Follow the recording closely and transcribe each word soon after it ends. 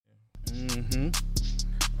Young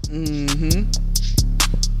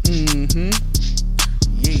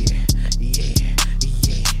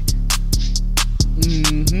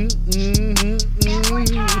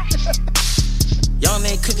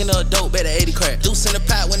nigga cooking up dope, better 80 crack. Deuce in the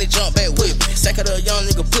pot when they jump back with me. Sack of the young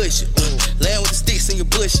nigga push it. Land with the sticks in your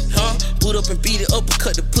bush, huh? Boot up and beat it up and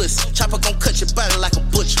cut the pussy. Chopper gon' cut your body like a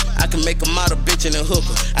butcher. I can make a model bitch and a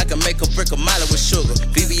hooker. I can make a brick a mile with sugar.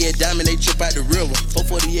 VVA diamond, they trip out the river.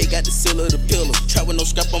 448 got the seal of the pillar. Trap with no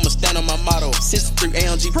scrap, I'ma stand on my motto. 63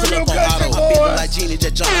 AMG pull up on auto. I beat them like Genie,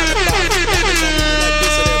 just jump out the bottle. Diamonds on me like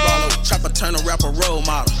bitch of that Rollo. Trapper turn a rapper role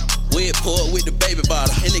model. Wig poured with the baby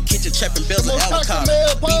bottle. In the kitchen trapping bells of avocado.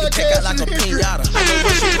 Beat the pack out like a pinata. I go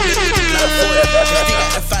rush with the bitch with the 940. Stick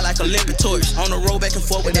out the fight like a Olympic torch. On the road back and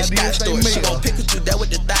forth with that Scotch story. She gon' pick with you that with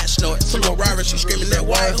the dot snort. Full of Rara, she screaming that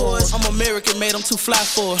white horse. I'm American, made them too fly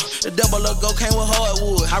for it. The double up go came with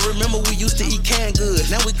hardwood. I remember we used to eat canned goods.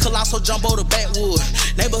 Now we colossal jumbo the backwood.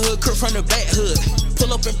 Neighborhood crew from the back hood.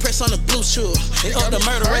 Pull up and press on the blue shoe. They up the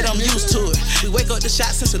murder rate, I'm used to it. We wake up the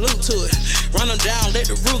shots and salute to it. Run them down, let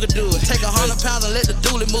the Ruger do it. Take 100 pounds and let the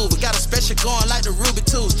dually move it. Got a special going like the Ruby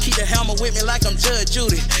tooth. Keep the hammer with me like I'm Judge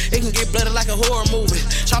Judy. It can get blooded like a horror movie.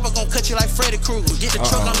 Chopper gon' cut you like Freddy Krueger. Get the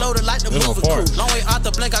truck unloaded like the movie crew. Long way out the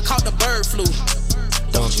blink, I caught the bird flu.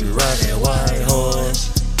 Don't you ride that white horse.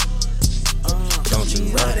 Don't you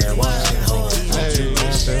ride that white horse. Don't you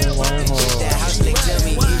ride that white horse. That house they tell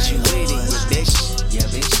me is you with it, you bitch. Yeah,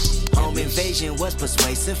 bitch. Home invasion was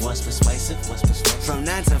persuasive. From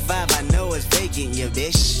 9 to 5, I know it's vacant, you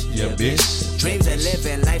bitch. Yeah, bitch. Dreams of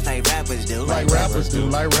living life like rappers do. Like rappers.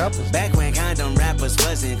 Back when condom rappers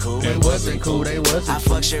wasn't cool. They wasn't cool. I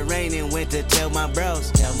fucked Sherane and went to tell my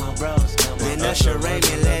bros. Then Usher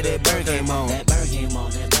Raymond let it burn game on.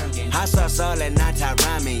 Hot sauce all at night, I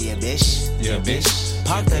rhyming, yeah, bitch. Yeah, bitch.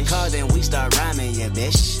 Park the car, then we start rhyming, yeah,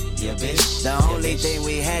 bitch. Yeah, bitch. The only thing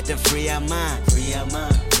we had to free our mind.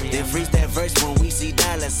 Then freeze that verse when we see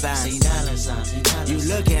dollar signs. You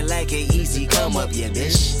looking like an easy come up, yeah,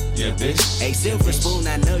 bitch. Yeah, bitch. A silver spoon,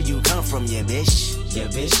 I know you come from, yeah, bitch. Yeah,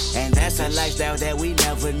 bitch. And that's a lifestyle that we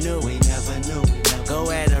never knew. Go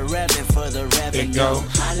at a rapping for the revenue.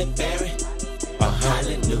 Holly Berry,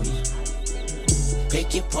 hallelujah.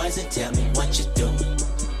 Pick your poison, tell me what you do.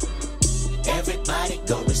 Everybody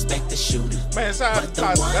go respect the shooter. Man, but the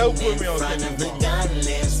one in front of the gun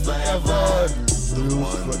lives forever. The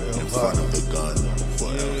one in front of the gun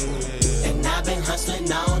forever. And I've been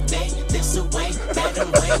hustling all day, this away, that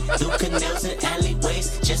away, through canals and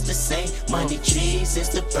alleyways, just to say, money trees is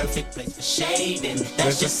the perfect place for shade, and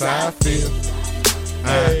that's just how I feel.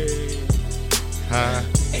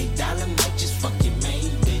 $8 might just fuck your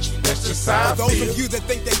main bitch. That's just how I feel. For those of you that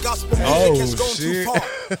think that gospel music has gone too far,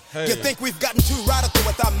 you think we've gotten too radical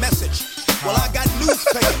with our message. Well, I got news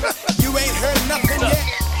for you. You ain't heard nothing yet.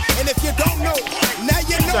 And if you don't know, now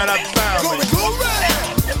you know. Shout out to Sound,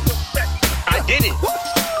 I did it.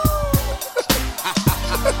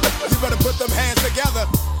 You better put them hands together.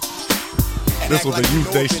 This was a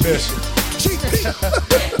Youth Day special.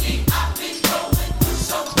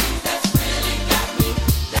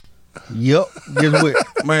 Yep, guess what?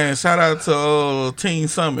 Man, shout out to Teen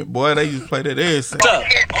Summit. Boy, they used to play that every Sunday.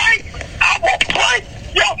 I will play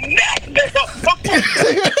your neck, nigga.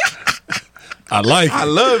 I like it. I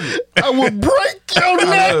love it. I will break your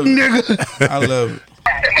neck, nigga. I love it. I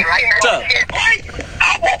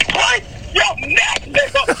will play your neck,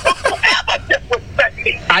 nigga. Whoever disrespect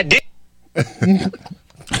me. I did.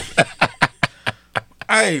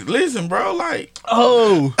 Hey, listen, bro. Like,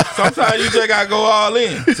 sometimes you just gotta go all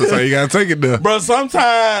in. Sometimes you gotta take it there, bro.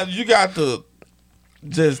 Sometimes you got to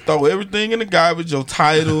just throw everything in the garbage. Your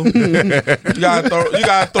title, you gotta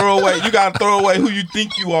throw away who you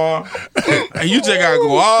think you are, and you just gotta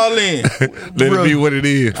go all in. Let it be what it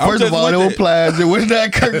is. First of all, it applies. It was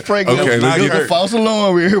not Kirk Franklin. Okay, it was a false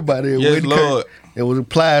alarm with everybody. Yes, Lord. It was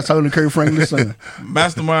applied talking to Kirk Franklin's son.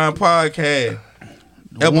 Mastermind Podcast.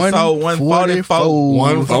 Episode 144.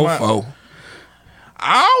 144.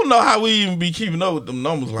 I don't know how we even be keeping up with them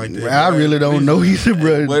numbers like that. I really don't know either,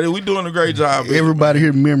 bro. But we doing a great job. Everybody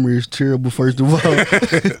here memory is terrible, first of all.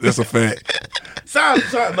 That's a fact. Sound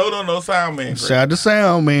man. Shout out to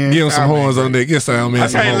Sound Man. Give him some horns on there. Get Sound Man. I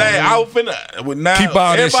can't lie. I was finna with now. Keep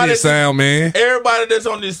all that shit, Sound Man. Everybody that's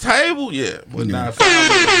on this table, yeah. But now Sound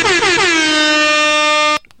Man.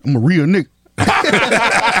 I'm a real nigga. Then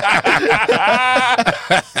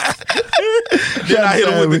I hit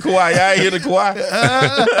him with the Kawhi. I ain't hit the Kawhi.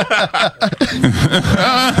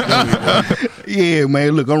 Yeah,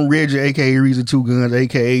 man. Look, I'm Reggie, a.k.a. Reason 2 Guns,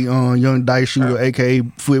 a.k.a. Young Dice Shooter, a.k.a.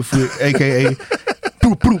 Foot, a.k.a.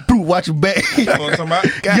 Watch your back. You know what I'm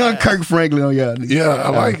talking about? Young Kirk Franklin on y'all. Yeah, I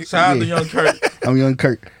like it. Shout out to Young Kirk. I'm Young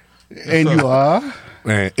Kirk. And you are?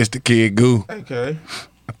 Man, it's the Kid Goo. Okay.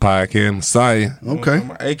 Podcast Messiah. Okay.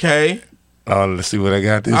 AK. Oh, let's see what I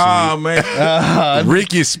got this Oh, week. man.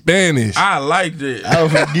 Ricky Spanish. I like that. I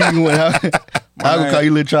was gonna give you one. I would call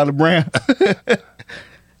you Little Charlie Brown.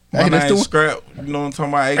 My Hey, that's name the- Scrap. You know what I'm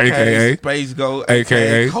talking about? AKA. Space Go.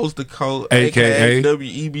 AKA. Coast to Coast. AKA.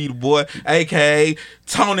 WEB the boy. AKA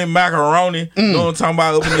Tony Macaroni. You know what I'm talking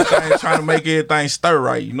about? Up in this thing trying to make everything stir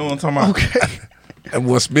right. You know what I'm talking about? Okay. And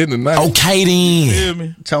what's been tonight? Okay You then. feel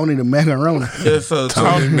me? Tony the Macaroni. Yes, sir.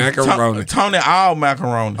 Tony Macaroni. Tony all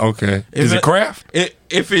macaroni. Okay. Is it craft?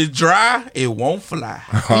 If it's dry, it won't fly.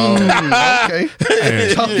 Okay.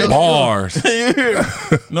 And bars. You hear me?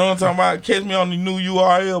 Know what I'm talking about? Catch me on the new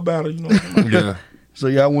URL battle. You know what I'm talking about? Yeah. So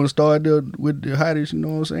y'all want to start with the hottest, you know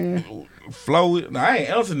what I'm saying? Flow it. Nah, I ain't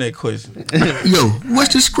answering that question. Yo,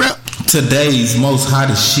 what's the script? Today's most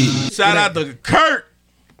hottest shit. Shout out to Kurt.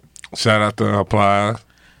 Shout out to Applies.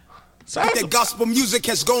 Shout out That to gospel music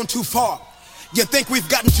has gone too far. You think we've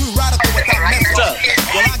gotten too radical with our message?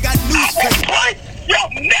 Well, I got news for you.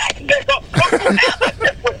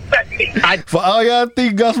 For all y'all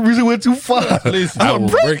think gospel music went too far. Listen, I will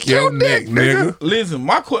break your neck, nigga. Listen,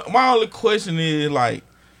 my only question is like,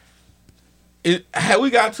 have we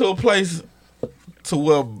got to a place to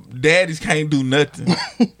where daddies can't do nothing?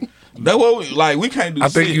 That's what we can't do. I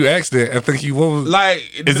think shit. you asked that. I think you what was like.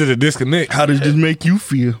 is it a disconnect? How does this make you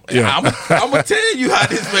feel? Yeah. I'm gonna tell you how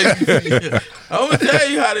this made me feel. I'm gonna tell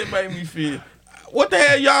you how this made me feel. What the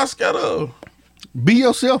hell y'all scared of? Be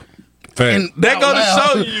yourself. Fact. That Out go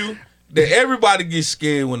loud. to show you that everybody gets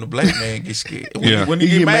scared when the black man gets scared. Yeah. When he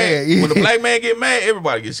He get get mad, mad, yeah. when the black man get mad,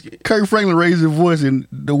 everybody gets scared. Kirk Franklin raised his voice and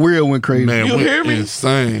the world went crazy. Man, You went hear me?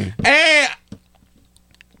 insane. And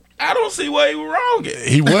I don't see where he was wrong at.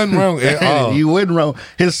 He wasn't wrong at all. He wasn't wrong.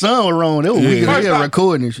 His son was wrong. They were wicked First as hell off,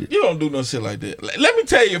 recording this shit. You don't do no shit like that. Let me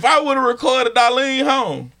tell you, if I would have recorded Darlene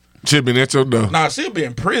home, Should been at your door. nah, she'd be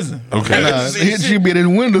in prison. Okay. Nah, she she be in his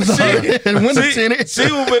windows. Window she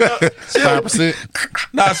tinted. would be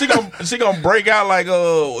 5%. nah, she gonna break out like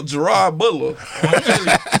Gerard Butler. I'm telling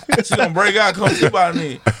you, she gonna break out, come sleep out in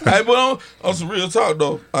here. Hey, but on some real talk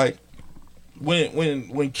though, like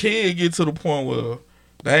when kids get to the point where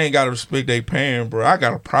they ain't gotta respect their parent, bro, I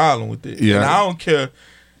got a problem with it. Yeah. And I don't care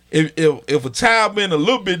if a child been a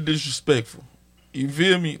little bit disrespectful. You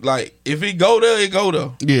feel me? Like if it go there, it go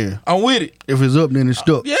there. Yeah. I'm with it. If it's up, then it's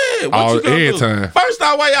stuck. Yeah, what All- you gonna every do? time. First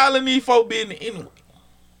off, why y'all in these folk business anyway?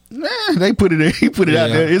 Nah, they put it in. He put it out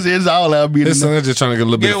Yeah. there. It's all out being. His son's just trying to get a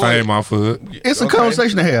little bit of Yeah, fame off of it. It's a Okay.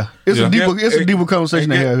 conversation to have. It's Yeah. a deeper conversation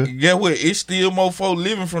to have. Get what? It's still more folk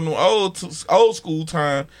living from the old school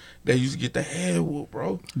time that used to get the head whoop,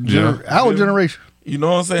 bro. Yeah. Our generation, You know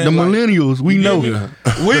what I'm saying? the Like, millennials, we know. Yeah.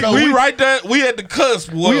 we No, we- right there. We at the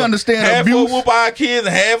cusp. Well, We understand half abuse. of whoop our kids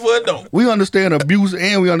and half of it don't. We understand abuse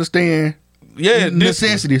and we understand Yeah,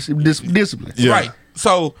 necessities, discipline. Yeah. Right.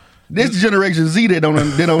 So, This Generation Z, they don't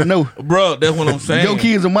know. bro, that's what I'm saying. Your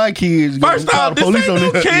kids and my kids. First call off, the this ain't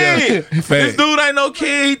no them. kid. Yeah. This dude ain't no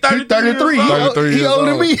kid. He 33. He 33. Years old. 33 He years older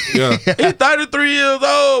than old. me. Yeah. He 33 years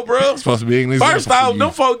old, bro. Supposed to be an example First for off, you.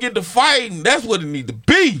 them folk get to fighting. That's what it need to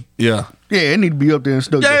be. Yeah. Yeah, it need to be up there and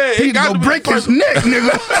stuck. Yeah, there. it He got go to be break his first. neck,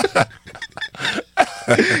 nigga.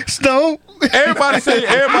 Everybody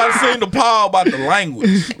seen the Paul about the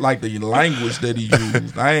language, like the language that he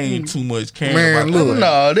used. I ain't too much caring Man, about look. that.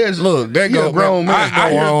 No, there's Look, that he a go grown man. I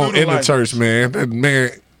go hear on through the in the language. church, man. That man,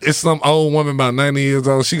 it's some old woman about 90 years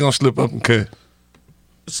old. She gonna slip up and cut.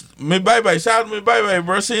 Me baby, shout out to me baby,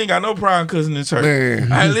 bro. She ain't got no problem cussing in church. Man.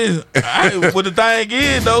 Hey, listen, what the thing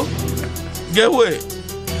is though, get what?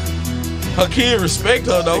 Her kid respect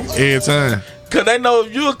her though, Every time. cause they know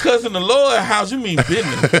if you a cuss in the Lord house, you mean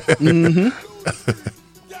business.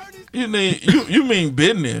 You mean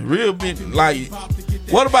business, real business. Like,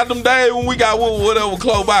 what about them days when we got whatever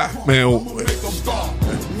close by? Man,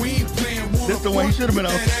 That's the one he should have been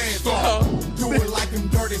on.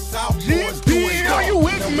 GP, are you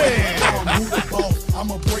with me?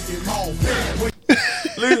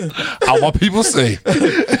 Listen, all my people say.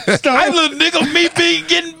 hey, little nigga, me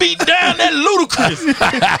getting beat down, that ludicrous.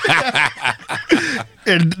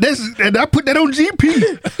 And I put that on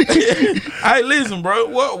GP. Hey, listen, bro.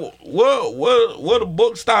 What the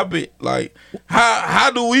book stop it? Like,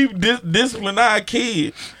 how do we discipline our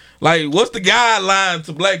kids? Like, what's the guideline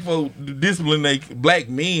to black folk to discipline they black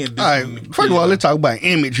men? All right, first of all, let's talk about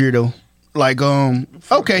image here, though. Like,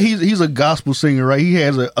 okay, he's a gospel singer, right? He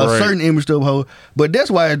has a Right. certain image to uphold, but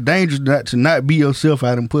that's why it's dangerous to not be yourself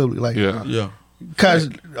out in public. Like, Yeah. yeah, cause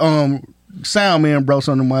sound man brought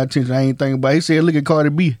something to my attention. I ain't thinking about it. He said, look at Cardi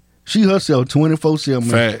B. She herself 24/7.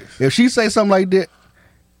 Facts. If she say something like that,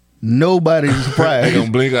 nobody's surprised. They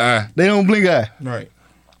don't blink an eye. They don't blink an eye. Right.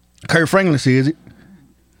 Kurt Franklin says it.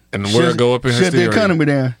 And the world go up in her shut the economy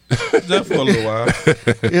down. Just for a little while.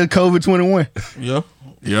 It's COVID-21. Yeah.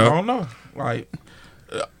 Yeah. I don't know. Like,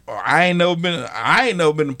 I ain't never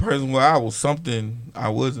been a person where I was something I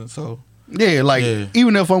wasn't. So Yeah, like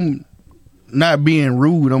even if I'm not being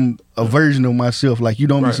rude, I'm a version of myself. Like you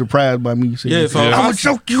don't be surprised by me saying, so I'm gonna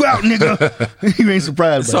choke you out, nigga. You ain't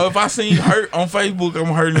surprised by So me. if I seen you hurt on Facebook,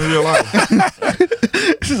 I'm hurting in real life.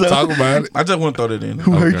 So, Talk about it. I just want to throw that in.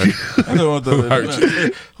 who hurt you? I just want to throw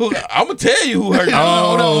that in. I'm gonna tell you who hurt you.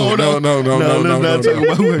 Oh, no. let's not talk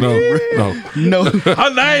about who hurt you. No. No.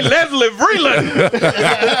 Her name Leslie Vreeland.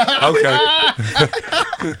 Okay.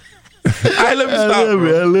 Hey, let me I stop, love bro.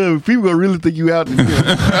 it. I love it. People gonna really think you out there.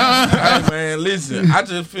 Hey, man, listen. I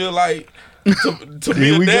just feel like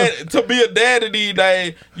to be a daddy these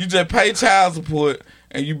days, you just pay child support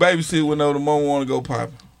and you babysit whenever the mom want to go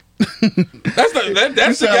popping. That's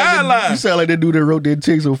the guideline. You sound like that dude that wrote that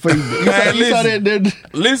text on Facebook. Man, You saw listen. that.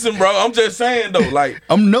 Listen, bro, I'm just saying though, like,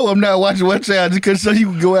 I'm not watching One Child just because so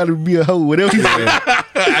you can go out and be a hoe. Whatever you say.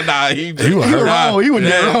 nah, You were hurt. wrong. You were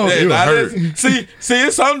dead wrong. You were hurt. See,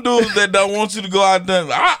 it's some dudes that don't want you to go out there.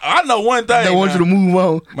 I know one thing. They want you to move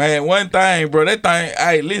on. Man, one thing, bro. That thing,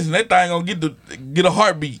 hey, listen, that thing gonna get a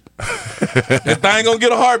heartbeat. That thing gonna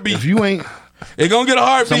get a heartbeat. If you ain't, It gonna get a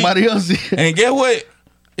heartbeat. somebody else. And get what?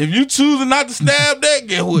 If you choosing not to stab that,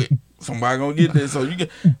 get what? Somebody gonna get that. So you get,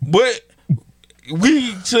 but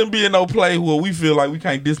we shouldn't be in no place where we feel like we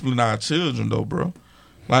can't discipline our children, though, bro.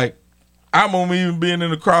 Like, I remember even being in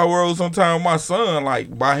the crowd world sometime with my son,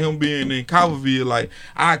 like, by him being in Copperville, like,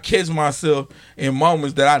 I catch myself in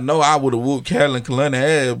moments that I know I would have whooped Cal and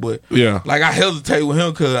Kalina ass, but, like, I hesitate with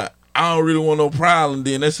him because I don't really want no problem.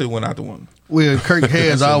 Then that shit went out the window. Well, Kirk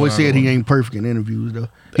has always said he ain't perfect in interviews, though.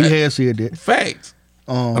 He has said that. Facts.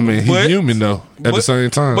 I mean, he's human, though, at the same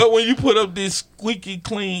time. But when you put up this squeaky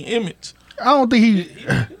clean image, I don't think he.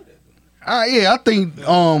 I think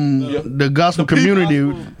the gospel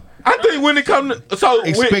community. I think when it comes to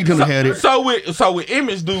Expect him to have it. So with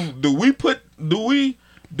image, do we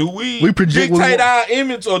project dictate our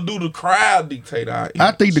image or do the crowd dictate our image?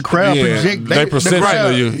 I think the crowd project. They perception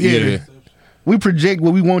of you. Yeah. We project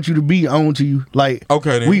what we want you to be onto you. Like,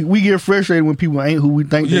 okay, then. we get frustrated when people ain't who we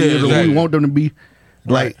think they is or who we want them to be.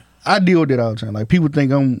 Like, I deal with that all the time. Like, people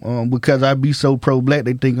think I'm because I be so pro black,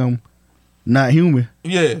 they think I'm not human.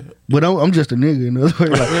 Yeah, but I'm just a nigga. In other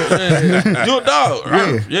words, like, you're a dog.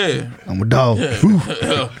 Right? Yeah, I'm a dog.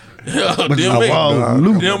 But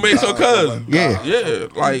Them makes your cousin. Yeah,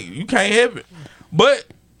 like you can't have it. But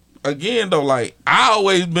again, though, like I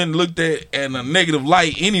always been looked at in a negative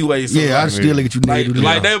light anyway. So I still look at you negatively.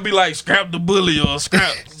 Like they'll be like, scrap the bully or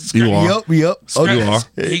scrap. You are. Yep. Oh, you are.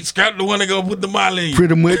 He scrapped the one that gonna put the molly in you.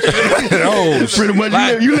 Pretty much. Pretty much.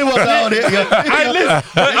 Like, you live up to all that. Hey, listen,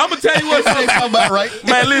 but I'm gonna tell you what. Checks out about right.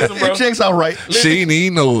 Man, listen, bro. It checks out right. She ain't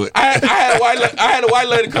even know it. I had a white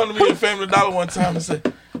lady come to me at Family Dollar one time and say,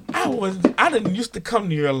 I didn't used to come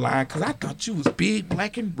to your line because I thought you was big,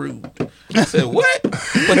 black, and rude. I said, what?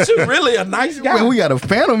 But you really a nice guy. Man, we got a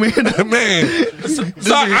phantom in there. Man. So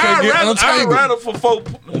I'd rather for folk.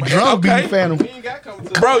 Drum beat phantom.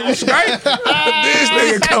 Bro, you straight? This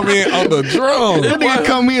nigga come in on the drum. That nigga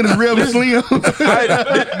come in and Rev Slim.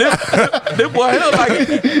 This boy hell like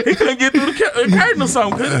he couldn't get through the curtain or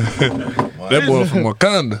something. That boy from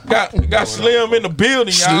Wakanda. Got Slim in the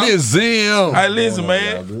building, y'all. Slim. Hey, listen,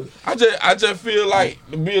 man. I just feel like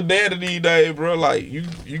to be a daddy these days, bro. Like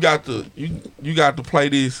you got to play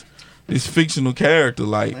this fictional character.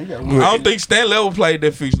 Like I don't think Stan Level played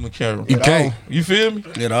that fictional character. You can't. You feel me?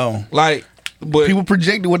 At all. Like, but people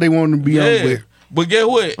projected what they wanted to be on with. But guess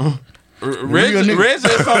what? Reggie at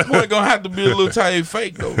some point gonna have to be a little tiny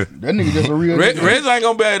fake though. That nigga just a real nigga. Reggie ain't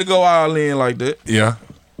gonna be able to go all in like that. Yeah.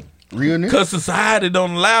 Real nigga. Cause society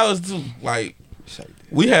don't allow us to. Like,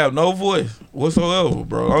 we have no voice whatsoever,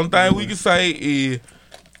 bro. The only thing we can say is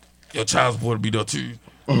your child support will be there too.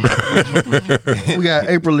 We got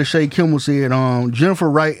April Lachey Kimmel said, Jennifer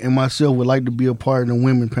Wright and myself would like to be a part of the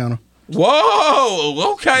women panel.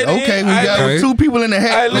 Whoa, okay then. Okay, we got two people in the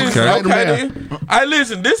hat. Hey,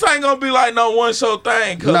 listen, this ain't gonna be like no one show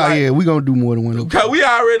thing. We gonna do more than one. Cause we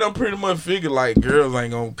already done pretty much figured like girls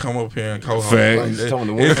ain't gonna come up here and co-host. This is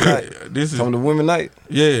talking the women night.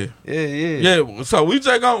 Yeah. Yeah. So we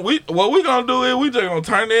just gonna what we gonna do is we just gonna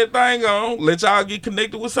turn everything on, let y'all get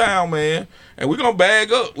connected with sound, man, and we gonna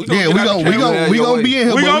bag up. We gonna be in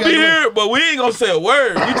here. We gonna be here, but we ain't gonna say a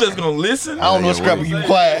word. We just gonna listen. I don't know, Scrappy, you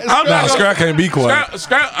quiet. I'm Scrap can't be quiet.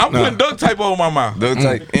 Scrap, I'm putting duct tape over my mouth. Duct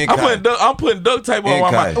tape. I'm putting duct tape over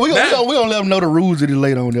my mouth. We gonna let them know the rules of this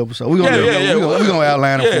later on the episode. We gonna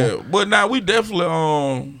outline it for them. But now we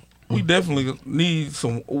definitely need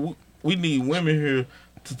we need women here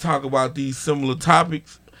to talk about these similar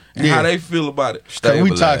topics and how they feel about it. We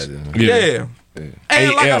toxic. Yeah.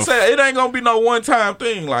 And like I said, it ain't gonna be no one time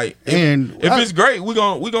thing. Like, if it's great, we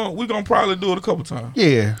gonna probably do it a couple times.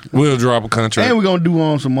 Yeah, we'll drop a contract, and we're gonna do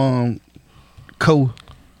on some co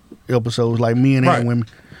episodes like men and women.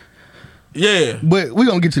 Yeah, but we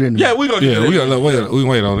gonna get to that. Yeah, we gonna get to that. We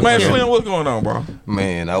wait on it. Man, Slim, what's going on, bro?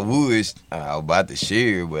 Man, I was about to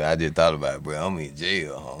share, but I just thought about it, bro. I'm in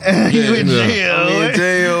jail. You in jail? I'm in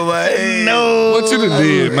jail, man. No, what you done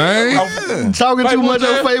did, man? Talking too much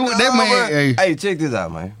on Facebook. That man. Hey, check this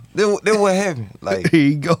out, man. Then what happened? Like,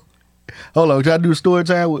 here you go. Hold on, try to do a story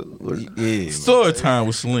time with story time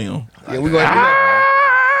with Slim. Yeah, we gonna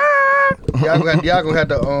do that. Y'all gonna have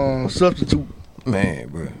to substitute. Man,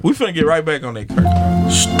 bro. We finna get right back on that curtain.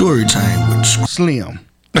 Story time with Slim.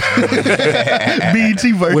 BET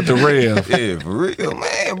version. With the rev. Yeah, for real,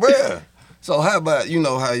 man, bro. So how about,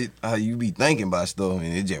 how you be thinking about stuff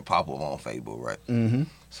and it just pop up on Facebook, right? Mm-hmm.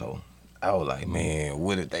 So I was like, man,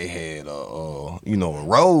 what if they had a road, you know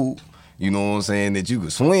what I'm saying, that you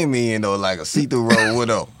could swim in, or like a see-through road,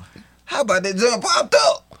 whatever. How about that jump popped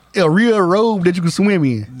up? A real robe that you can swim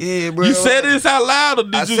in. Yeah, bro. You said this out loud, or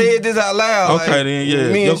did I said this out loud. Okay, like, then,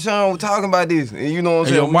 yeah. Me and Sean were talking about this, and you know what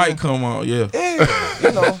I'm saying? Your mic come on, yeah. Yeah,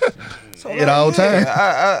 you know. So at all time.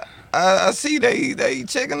 I see they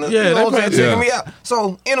checking us, yeah, you know what I'm saying, checking yeah. me out.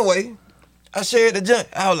 So, anyway, I shared the junk.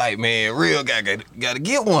 I was like, man, real guy got to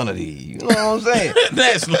get one of these. You know what I'm saying?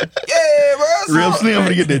 That's yeah, bro. So, real Slim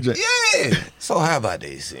to get that junk. Yeah. So how about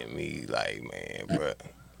they sent me like, man, bro,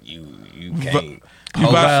 you can't. You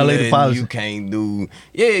violated policy. You can't do.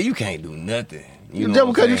 Yeah, you can't do nothing. You know just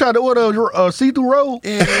because you tried to order a see-through robe?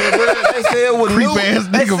 Yeah, bro. They said it was new. Creep-ass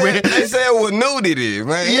nigga, man. They said it was nudity,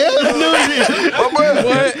 man. Yeah, nudity. But bro,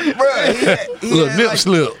 what? He Look, had nip like,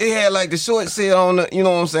 slip. He had like the short set on the, you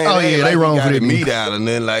know what I'm saying? Oh, yeah, they wrong for that. Meat out or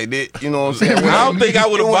nothing like that. You know what I'm saying? I don't think I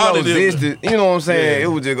would have bought it. You know what I'm saying? Yeah. It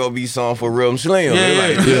was just gonna be something for real Slim.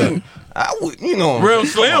 Yeah. I would, you know. Real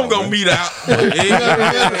Slim gonna meet out.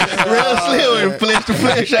 Real Slim and flesh to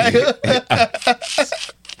flesh out here.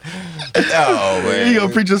 Oh man, he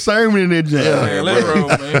gonna preach a sermon in that job. Yeah, let roll,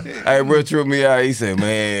 man. Hey, bro, tripped me out. He said,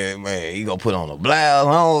 man, he gonna put on a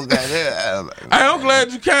blouse. I'm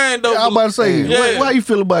glad you came though. I'm about to say, why you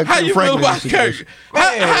feel about How you feel about Kirk?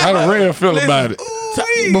 How the real feel about it?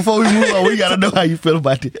 Before we move on, we gotta know how you feel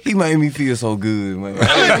about it. He made me feel so good, man.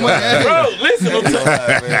 Bro, listen,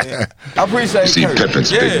 I appreciate Kirk.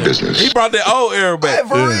 Big business. He brought that old era back. Hey,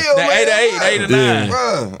 for real, that 88, 89.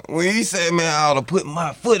 Bro, when he said, man, I ought to put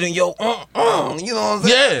my foot in your you know what I'm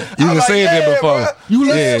saying? Yeah. You done said that before. Bro. You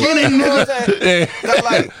look Yeah, skinny, you know what nigga. I'm saying?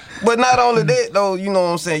 Like, but not only that, though, you know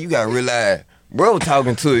what I'm saying? You got to realize, bro,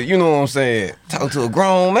 talking to, you know what I'm saying? Talking to a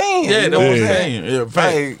grown man. Yeah, you know what I'm saying? Yeah,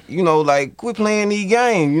 like, you know, like, quit playing these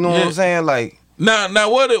games. You know what I'm saying? Like, now,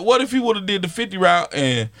 what if he would have did the 50 route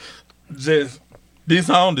and just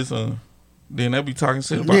disowned his son? Then they be talking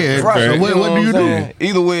shit about Yeah, it. right. So you what know do you I'm do?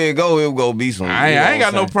 Either way it go be some. I ain't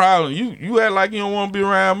got no problem. You act like you don't want to be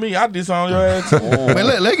around me. I disown your ass too. Man,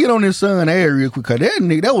 let's get on this son air real quick, cause that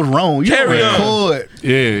nigga, that was wrong. You Carry on. record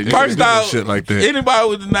Yeah, First off, shit like that. anybody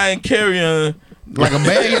with the name Carry On, like a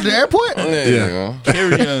bag at the airport? Yeah.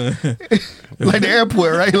 Carry On. Like the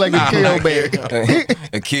airport, right? Like a KO bag.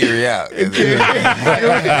 And carry out.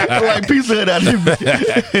 Like Pizza Hut out there.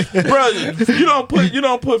 Bro, you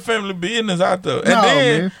don't put family business out there. And No,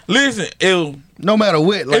 then man. listen, No matter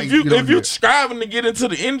what, like if you don't do it. striving to get into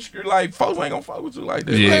the industry, like folks ain't gonna fuck with you like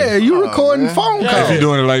that. Yeah, you recording phone Yeah. calls. If you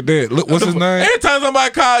doing it like that, look, what's his name? Every time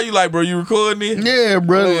somebody call you, like, bro, you recording it? Yeah,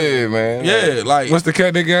 brother. Yeah, man. Yeah, like What's the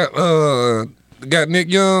cat that got Nick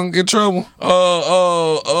Young in trouble?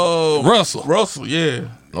 Russell. Yeah.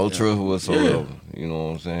 No trust whatsoever. You know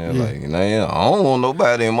what I'm saying? Like, and I don't want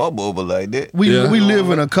nobody in my bubble like that. We live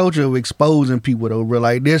in a culture of exposing people though, bro.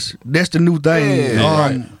 Like that's the new thing.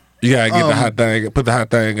 Yeah. You gotta get the hot thing. Put the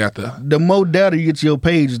hot thing out there. The more data you get to your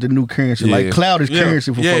page is the new currency. Yeah. Like cloud is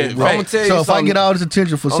currency for folks, bro. I'ma tell you So if I something. get all this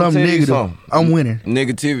attention for I'ma something tell you negative, something. I'm winning.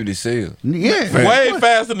 Negativity sells. Yeah, Way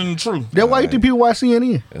faster than the truth. that's why you think people watch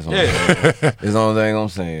CNN. That's Yeah. the only thing I'm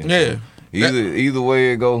saying. Yeah. Either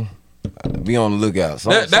way it go, be on the lookout.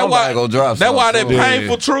 That's Somebody why go drop That's why that something.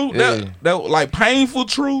 painful truth. Yeah. That like painful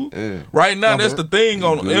truth. Yeah. Right now, that's the thing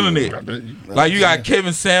on the internet. Like you got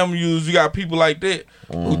Kevin Samuels, you got people like that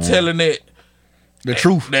who telling that The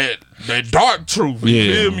truth. that dark truth. You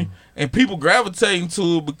Yeah. feel me? and people gravitating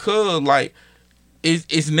to it because like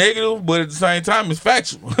it's negative, but at the same time it's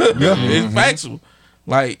factual. It's factual.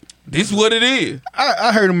 Like this is what it is.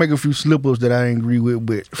 I heard him make a few slip-ups that I didn't agree with,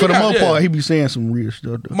 but for the most part, he be saying some real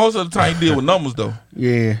stuff, though. Most of the time, he deal with numbers, though.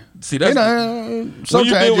 Yeah. See, that's sometimes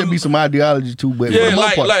it just be some ideology, too, but for the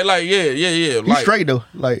most part, yeah. He's straight, though.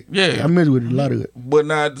 Like, I mess with a lot of it. But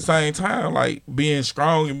now at the same time, like, being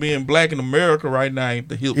strong and being black in America right now ain't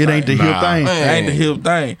the hip thing. It ain't the hip thing. It ain't the hip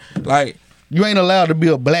thing. Like, you ain't allowed to be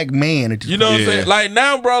a black man. You know what I'm saying? Like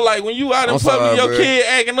now, bro, like when you out in public, your kid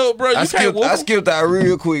acting up, bro, you can't whoop him. I skipped out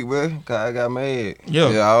real quick, bro, because I got mad.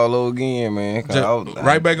 Yeah, all over again, man.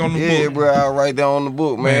 Right back on the book. Yeah, bro, I was right there on the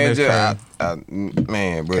book, man.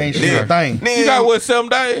 Man, bro. Can't shoot a thing. You got what, 7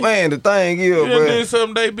 days? Man, the thing is, bro. Did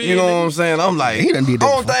 7 day big. You know what I'm saying? I'm like, he done did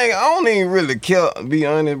that I don't even really care, be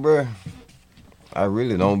honest, bro. I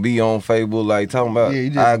really don't be on Facebook like talking about.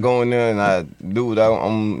 I go in there and I do what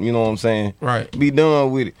I'm. You know what I'm saying? Right. Be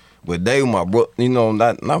done with it. But they my brother. You know,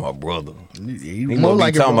 not my brother. He must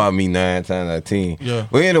be talking about me 9 times out of 10. Yeah.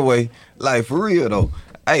 But anyway, like for real though.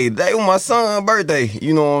 Hey, they was my son's birthday.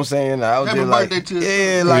 You know what I'm saying? I was Happy just like,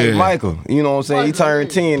 birthday to Michael. You know what I'm saying? He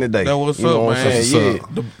turned 10 today. That what's you know up, what man. I'm saying?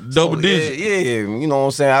 The double digit. Yeah, you know what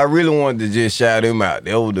I'm saying? I really wanted to just shout him out.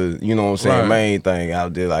 That was the, you know what I'm saying, main thing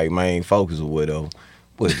out there, like main focus or whatever.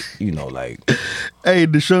 But, you know, like. Hey,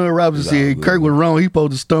 Deshaun Robinson said Kirk was wrong. He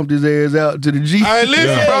supposed to stump his ass out to the G. Hey,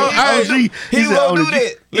 listen, bro. He won't do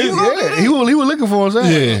that. He was looking for him.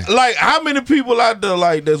 Yeah. Like, how many people out there,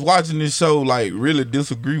 like, that's watching this show, like, really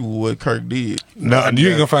disagree with what Kirk did? No, you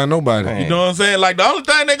ain't gonna find nobody. You know what I'm saying? Like, the only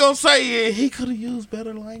thing they gonna say is he could have used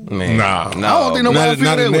better language. Man, Nah. I don't think nobody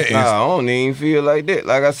feel that way. Nah, I don't even feel like that.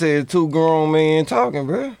 Like I said, 2 grown men talking,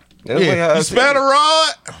 bro. That's Yeah. You spare the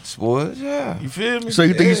rod? Sports, yeah. You feel me? So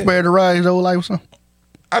you think he spared the ride his whole life or something?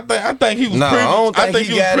 I think he was Nah, privileged. I don't think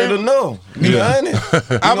he got it enough. Be honest.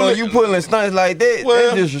 You know, you pulling stunts like that,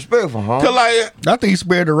 that's disrespectful, huh? Cause like, I think he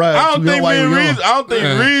spared the ride. I don't think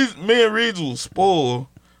me and Reeds was spoiled,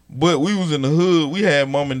 but we was in the hood. We had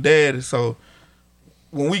mom and daddy, so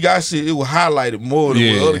when we got shit, it was highlighted more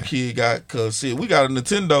than what other kids got. Cause shit, we got a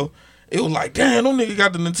Nintendo. It was like, damn, them niggas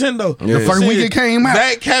got the Nintendo. The first week it came out.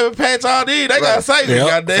 That Cabin Patch all these, they got savings,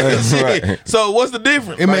 goddamn shit. Right. So what's the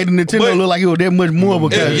difference? It made the Nintendo look like it was that much more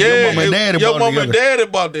because your mom and daddy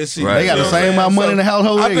bought that shit. Right. They got the same amount of money in the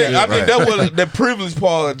household. I think that was the privilege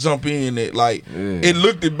part jump in it. Like it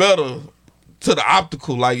looked it better to the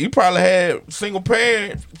optical. Like you probably had single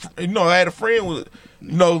parent, had a friend with.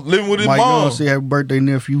 Living with his mom. Say happy birthday,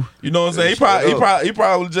 nephew. You know what I'm saying? He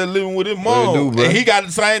probably was just living with his mom. And he got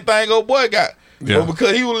the same thing old boy got. Yeah. But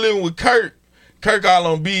because he was living with Kirk all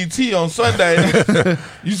on BET on Sunday.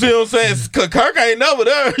 You see what I'm saying? Cause Kirk ain't never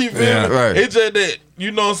there. You feel me? Right. It's just that, you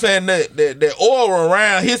know what I'm saying, that aura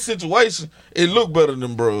around his situation, it looked better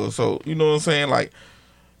than bro. So, you know what I'm saying? Like,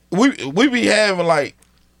 we be having like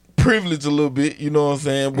privilege a little bit, you know what I'm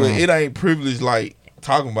saying? But it ain't privilege like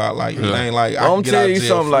talking about like it ain't like I'm telling you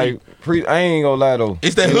something like I ain't gonna lie though.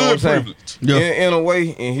 It's that hood privilege. Yeah. In a way,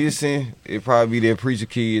 in his sense, it probably be that preacher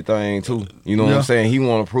kid thing too. You know what I'm saying? He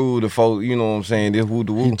want to prove to folks. You know what I'm saying? This woo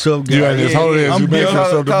the woo. Tough guy. You ain't as whole as you make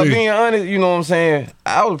yourself to be. Being honest, you know what I'm saying?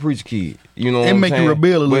 I was a preacher kid. You know what I'm saying? It make you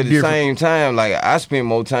rebel a little different. But at the different. same time, like I spent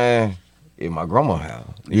more time in my grandma's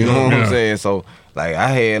house. You know what I'm saying? So like I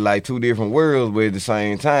had like 2 different worlds, but at the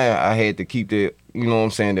same time, I had to keep that. You know what I'm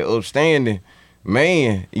saying? The upstanding.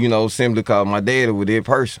 Man, simply cause my daddy was that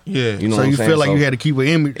person. Yeah. You know so what I'm you saying? feel like you had to keep an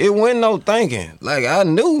image. It wasn't no thinking. Like I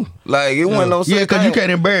knew. Like it wasn't no. Yeah, because you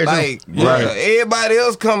can't embarrass like them. everybody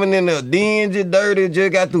else coming in there dingy, dirty,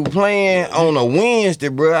 just got through playing on a Wednesday,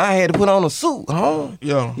 bro. I had to put on a suit, huh?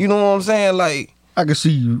 Yeah. You know what I'm saying? Like I can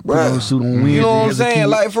see you put on a suit on Wednesday. You know what I'm saying?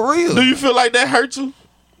 Like for real. Do you feel like that hurt you?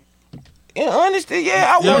 In honesty,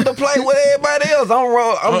 yeah, I wanted to play with everybody else.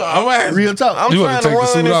 I'm real talk. I'm trying to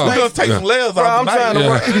run this. We're gonna take some layers off. I'm trying to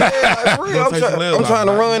run. Yeah, for real. I'm trying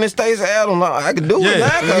to run this Stacey Adams. I can do it now.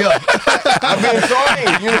 I've been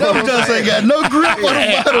trained. You know what I'm just ain't got no grip on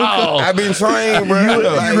the bottom. I've been trained, bro.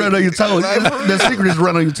 You run on your toes. The secret is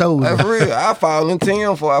run on your toes. Like, for real. I fall in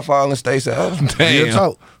Tim before I fall in Stacey Adams. Real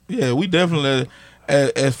talk. Yeah, we definitely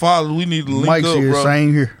as fathers we need to link Mike's up, here, bro.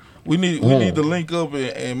 same here. We need to link up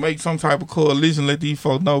and make some type of coalition. Let these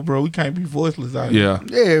folks know, bro. We can't be voiceless out here.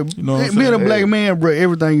 Yeah. You know what I'm being saying? a black man, bro,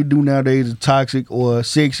 everything you do nowadays is toxic or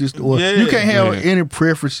sexist, or you can't have any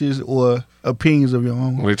preferences or opinions of your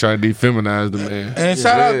own. They try to defeminize the man. And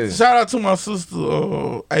shout out to my sister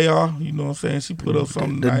AR. You know what I'm saying? She put up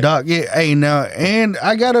something. The doc, hey now, and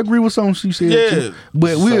I gotta agree with something she said. Too,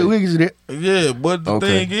 but we'll get to that. Yeah, but the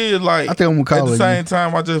thing is, like, I think I'm gonna call at the her same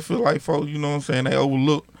time, I just feel like folks, you know what I'm saying, they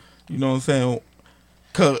overlook. You know what I'm saying?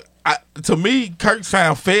 Cause to me, Kirk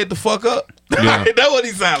sound fed the fuck up. Yeah. That's what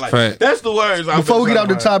he sound like. Fact. That's the words. Before we get off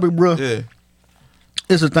the topic, bro, Yeah.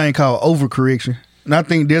 it's a thing called overcorrection. And I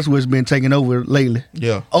think that's what's been taking over lately.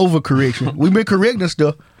 Yeah. Overcorrection. We've been correcting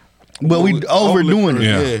stuff, but we overdoing it.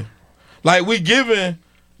 Yeah. Like we giving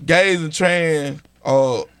gays and trans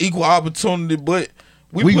equal opportunity, but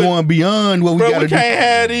We going beyond what we bro, got to we do. can't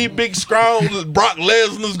have these big strong Brock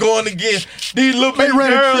Lesnar's going against these little They bitty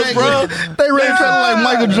running girls, track, bro. They running track like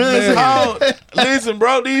Michael Johnson. Oh, listen,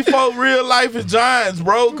 bro, these folk real life is giants,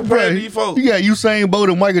 bro, compared to these folk. You got Usain Bolt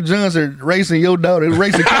and Michael Johnson racing your daughter,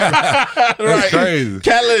 racing Cadillac. Right. crazy.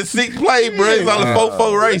 Cadillac 6 play, bro. It's only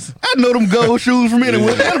 4 racing. I know them gold shoes from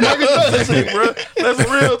anywhere. That's Michael Johnson. Bro, that's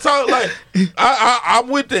real talk. Like, I'm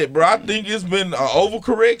with that, bro. I think it's been an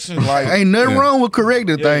overcorrection. Like, Ain't nothing wrong with correcting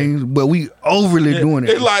things, but we overly doing it.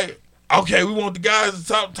 it's like, okay, we want the guys to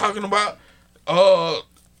stop talking about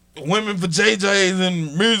women for JJs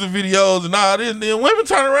and music videos and all this. And then women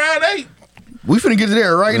turn around, We finna get to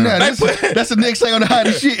there right now. That's the next thing on the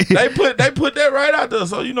hottest shit. they put that right out there.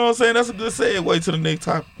 So you know what I'm saying? That's a good segue to the next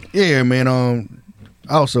topic. Yeah, man.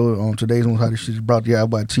 Also, on today's one hottest shit is brought to you out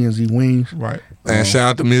by TNZ Wings. Right. Man, shout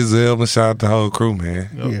out to Ms. Elvin, shout out to the whole crew, man.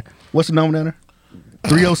 Yeah. What's the number down there?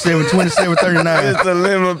 307-2739. It's the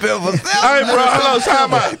lemon pepper. Hey, bro, hello,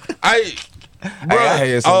 time out. Bro, I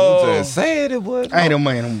had something to say it was. I ain't no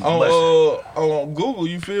man. on Google,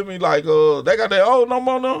 you feel me? Like, they got that old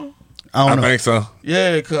number on there? I I don't know. think so.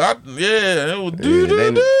 Yeah, it was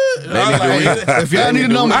If y'all need a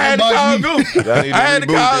number, I had to call inbox me. Google. I had to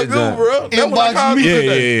call Google, bro. That's what I Inbox called me. you Yeah,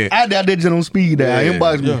 today. yeah. I doubt that just on speed dial. Yeah,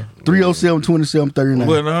 Inbox me. yeah. 307-2739.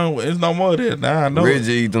 But no, it's no more there. Now I know.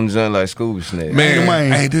 Reggie eat them junk like Scooby Snacks.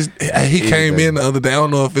 Man, Ain't he came in the other day. I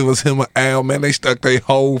don't know if it was him or Al. Man, they stuck their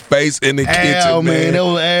whole face in the Al, kitchen, man. that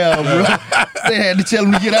was Al, bro. They had to tell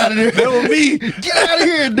him to get out of there. That was me. Get out of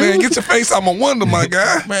here, dude. Man, get your face out my window, my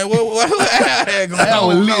guy. Man, what had going Al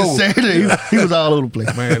was on? lit Saturday. He was all over the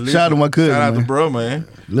place. Man, listen, shout out to my cousin. Shout out to man. bro, man.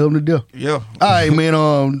 Love him to death. Yeah. All right,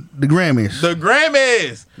 man. The Grammys. The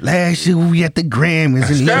Grammys. Last year we at the Grammys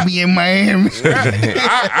and let me in Miami.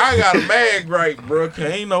 I got a mad gripe, bro. Cause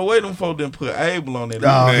ain't no way them folks didn't put Abel on it.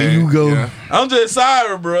 Oh, here you go. Yeah. I'm just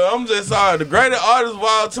sorry, bro. I'm just sorry. The greatest artist of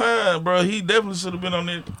all time, bro. He definitely should have been on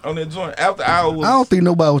that joint. After Hours. I don't think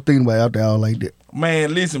nobody was thinking about After Hours like that.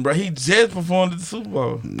 Man, listen, bro. He just performed at the Super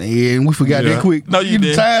Bowl. Yeah, and we forgot that quick. No, you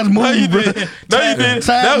didn't. Times move, No, you bro. didn't. No, you didn't.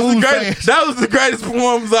 Time That was the moves greatest. fast. That was the greatest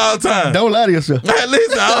performance of all time. Don't lie to yourself. Man,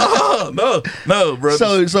 listen, no, bro.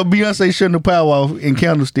 So Beyonce shutting the power off in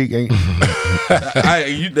Candlestick ain't.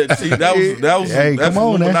 That was Hey, that's come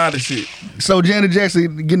on now. Illuminati shit. So Janet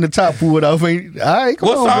Jackson getting the top pulled off ain't. All right, come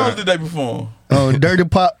What on. songs did they perform? Dirty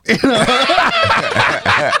Pop.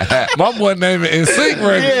 My boy named it NSYNC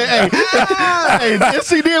record. Yeah, hey,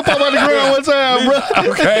 NC did pop out the ground one time, bro.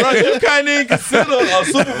 Bro, you can't even consider a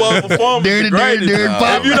Super Bowl performance Dirty, the greatest. dirty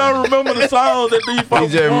pop. If you don't remember the songs that these He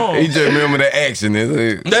folks performed. just remember the action. That's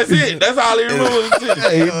it. That's it. That's all he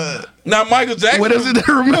remembers. Now Michael Jackson. What else did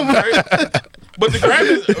they remember? But the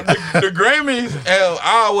Grammys have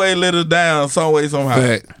always let us down some way, somehow.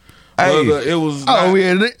 Fact. Hey, Whether it was Oh, not-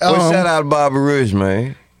 yeah. well, shout out to Bobby Rush,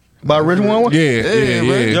 man. By Rich One? Yeah.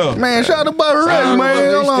 Yeah. Man, shout out to Bobby Rush, He's man.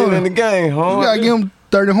 still Hold in on. the game, huh? You gotta give him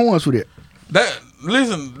 30 horns for that.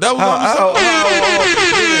 Listen, that was on the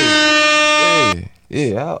song.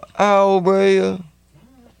 Yeah, how old, bro?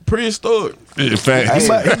 Prehistoric. Yeah, fact. He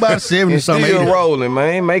about 70 He's something. still 80. rolling,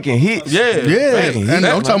 man, making hits. Yeah. Yeah, Man, and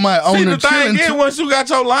I'm talking about See, on the the thing chilling. is, once you got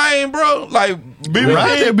your lane, bro, like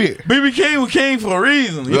Right that bit. BB King was king for a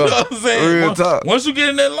reason. You Yeah. know what I'm saying? Real talk. Once you get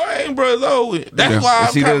in that lane, bro, it's over with. That's why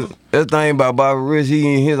I'm See, kind of... that thing about Bobby Rush,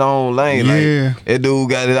 he in his own lane. Yeah. Like, that dude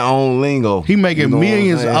got his own lingo. He making You know what I'm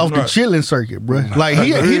millions saying? off the Right. chilling circuit, bro. Like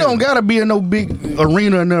he don't gotta be in no big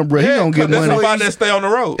arena or nothing, bro. He Yeah, gonna get that's money. somebody that stay on the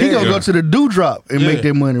road. He gonna go to the Dewdrop and make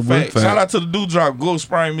that money, bro. Fact. Shout out to the Dewdrop, Gulf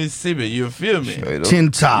Spring, Mississippi. You feel me? Straight up. Tin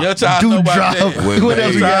top, Your child know about Dewdrop. that. What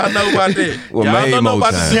else we Y'all got? know about that. Well, Y'all made don't know more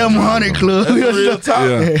about the time. 700 club. That's real talk.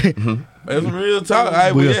 Yeah. That's real talk. All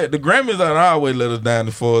right, well, yeah, the Grammys don't always let us down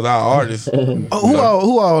as far as our artists. Who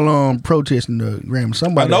all protesting the Grammy? I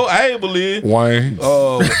Somebody. know Abel is. Wayne.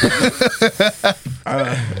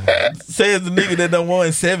 Says the nigga that done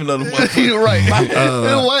won 7 of them. You're right.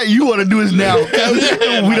 What you want to do is now.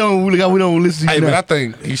 we don't listen to Hey, you but now. I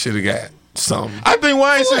think he should have got something. I think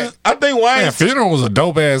Wayne should. I think Wayne. Man, Funeral was a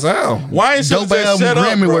dope ass album. Wayne should Dope just album, shut up,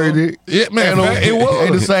 Grammy bro. worthy. Yeah, man, Ain't it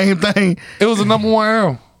the was. same thing. It was a #1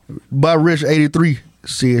 album. By Rich 83.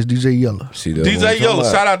 says DJ Yellow. DJ Yellow,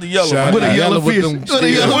 shout out to Yellow. With a yellow fish. With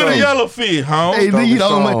a yellow fish, huh? Hey, he the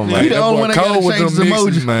only one that got to change the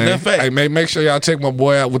emojis. Man. That's fact. Hey, make sure y'all check my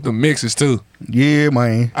boy out with the mixes too. Yeah,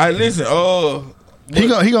 man. All right, listen. He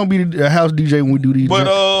gonna be the house DJ when we do these. But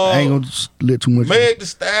I ain't gonna let too much. Meg Thee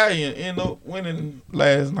Stallion ended up winning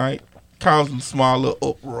last night, causing a small little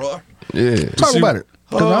uproar. Yeah. Talk about it,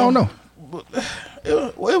 cause I don't know.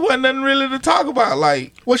 It wasn't nothing really to talk about.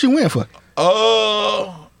 Like, what she win for?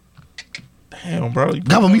 Damn, bro.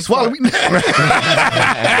 Gobble me, swallow me. That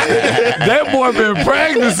boy been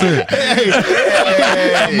practicing.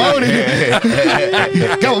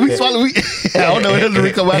 Gobble me, swallow me. I don't know if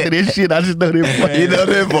it'll come out of this shit. I just know that boy. You know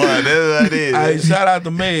that boy. That's what it is. Hey, shout out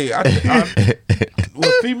to Meg.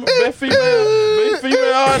 Best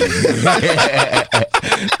female artist.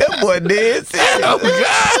 That boy dead. Oh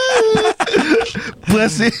God.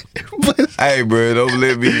 Pussy. Hey, bro, don't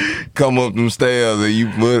let me come up them stairs and you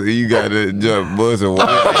gotta jump buzz and walk.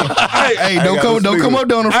 Hey, don't come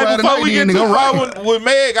up on a Friday before night. we get too far with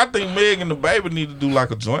Meg, I think Meg and the baby need to do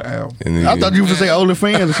like a joint album. I thought you were gonna say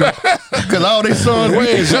OnlyFans or something. Because all their songs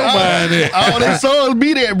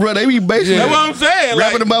be there, bro. They be basically That's what I'm saying.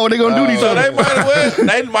 rapping about what they gonna do these So they might as well.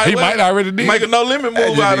 He might already did. Make a No Limit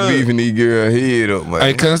move out of beefing these girl head up, man.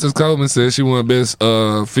 Hey, Constance Coleman said she won best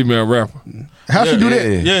female rapper. How she do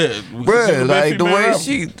that? Yeah, bro, like the way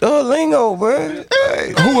she lingo, bro.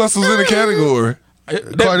 Like, who else was in the category?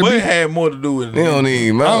 That boy had more to do with it. It don't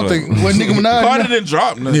even matter. I don't think what Nicki Minaj. Cardi didn't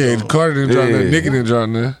drop nothing. Yeah, Cardi didn't drop nothing. Nicki didn't drop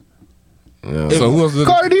nothing. Yeah. So who else?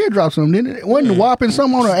 Cardi did drop something, didn't it? Wasn't WAP and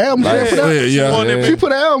something on her album? She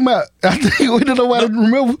put an album out. I think we didn't know why to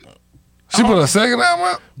remember. She put a second album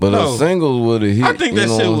out? But a single would have hit. I think that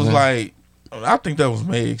shit was like, I think that was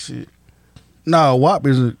Meg shit. No, WAP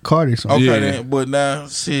is a Cardi song. Okay, then, but now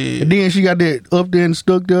shit. And then she got that up there and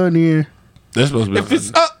stuck there, and then that's supposed to be. If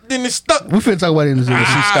it's up, then it's stuck. We finna talk about it in the video.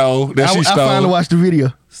 She stole. I finally watched the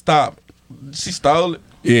video. Stop. She stole it.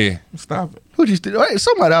 Yeah. Stop it. Who she steal?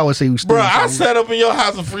 Somebody always say we stole. Bro, I sat up in your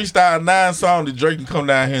house and freestyle 9 songs that Drake can come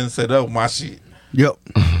down here and say that was my shit. Yep.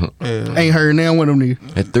 Yeah. Ain't heard now one of them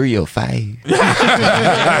niggas. At 305.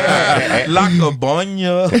 Like a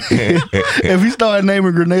bunya. If he started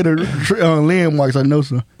naming Grenada landmarks, I know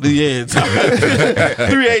so. Yeah.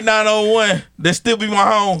 38901. That still be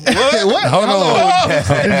my home. What? What? Hold on.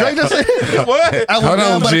 Did Drake just say What? I was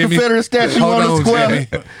down by the Confederate statue on the square.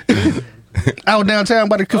 I was downtown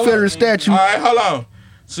by the Confederate statue. All right, hold on.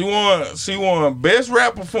 She won best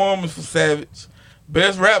rap performance for Savage,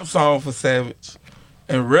 best rap song for Savage,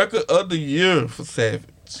 and record of the year for Savage.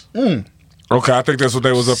 Okay, I think that's what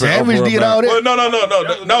they was up in. Savage did all that. Well,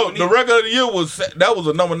 no. The record of the year was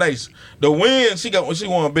a nomination. The win she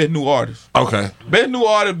won best new artist. Okay. Best new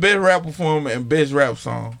artist, best rap performance, and best rap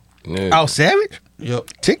song. Yeah. Oh, Savage? Yep.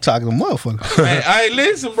 TikTok is a motherfucker. Man, hey,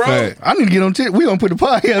 listen, bro. I need to get on TikTok. We gonna put the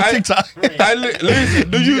podcast on TikTok.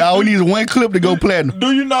 Listen, do you? All we need is one clip to go platinum.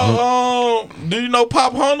 Do you know? Do you know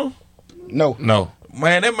Pop Hunter? No.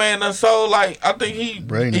 Man, that man done sold like I think he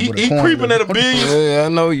Brainy creeping at $1 billion. Yeah, I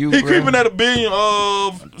know you. He bro. creeping at $1 billion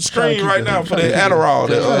of stream right now for that Adderall.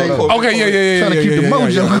 Okay, yeah. Trying to keep the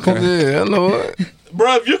mojo going. Yeah, I know it.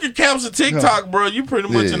 Bro, if you can capture TikTok, bro, you pretty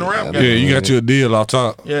much in the rap game. Yeah, you got you a deal off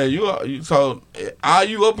top. Yeah, you are. So all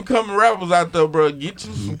you up and coming rappers out there, bro, get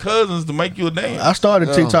you some cousins to make you a dance. I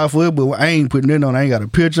started TikTok for it, but I ain't putting it on. I ain't got a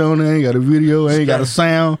picture on it. I ain't got a video. I ain't got a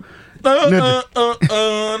sound. We gonna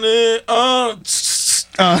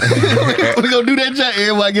do that chat.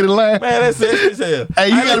 Everybody get a line. Man, that's it. Hey,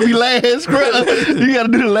 you gotta be last, bro. You gotta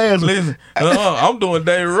do the last one. Listen, I'm doing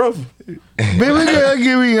David Ruffin. Baby girl,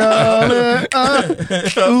 give me all that.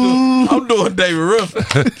 I'm doing David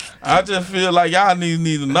Ruffin. I just feel like y'all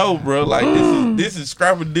need to know, bro. Like this is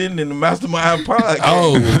Scrapper Denton in the Mastermind podcast.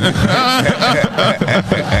 Oh,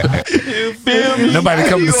 you feel me? nobody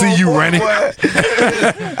come to see you, Randy.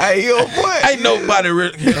 Hey, yo, boy. Ain't nobody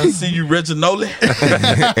see you, Reginald.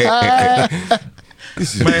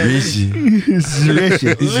 This is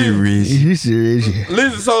Richie.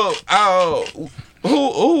 Listen, so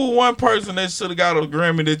who one person that should have got a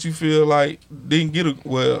Grammy that you feel like didn't get a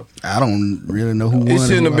I don't really know who won. It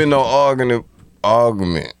shouldn't have been no argument.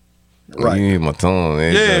 Right. You hit my tongue.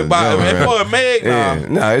 Yeah, for Meg,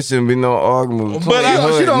 nah, it shouldn't be no argument.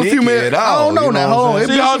 But she don't female. I don't know that whole.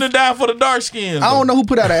 She holding it down for the dark skin. I don't know who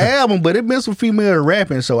put out an album, but it been some female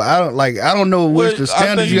rapping, so I don't know what's the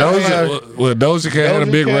standard. Doja Cat had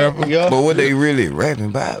a big rapper. Yeah. But what they really rapping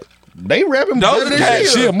about? They rapping Those better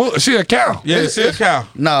cats, than She a cow. Yeah, she a cow.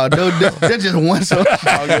 No, that's just one song. Let's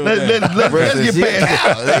get past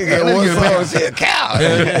it. Let's get cow.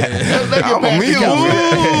 I'm a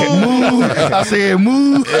mule. I said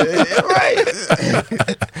move.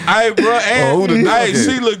 Hey, bro, and hey,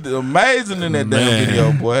 she looked amazing in that damn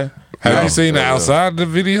video, boy. Have you seen the outside of the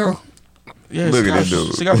video? Yeah, Look at this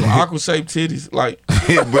dude. She got some awkward shaped titties, like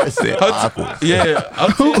Brett said awkward. yeah.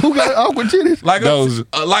 Who got awkward titties? Like Those.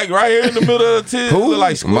 like right here in the middle of the titties, it look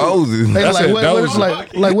like Squidward. Moses. They That's like it, what? those.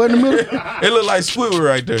 Like what in the middle? It look like Squidward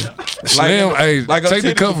right there. Slim, hey, like a take the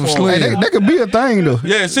titty cup from performance. Slim. That could be a thing though.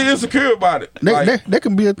 Yeah, she insecure about it. Like, That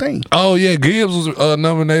could be a thing. Oh yeah, Gibbs was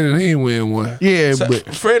nominated. He didn't win one. Yeah, so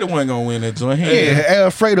but Freddie wasn't gonna win that joint. He ain't- yeah,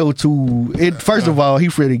 Alfredo too. First of all, he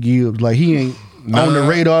Freddie Gibbs. Like he ain't on the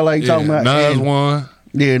radar like you talking about. Nas And- won.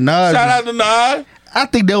 Yeah, Nas. Shout out to Nas. I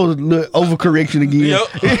think that was a little overcorrection again. Yep.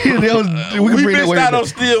 we can We bring that missed way out back. on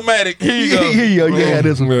Stillmatic. Here you go. Here you go. Yeah,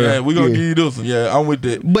 this one. Yeah, we gonna Yeah. give you this one. Yeah, I'm with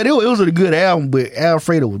that. But it was a good album, but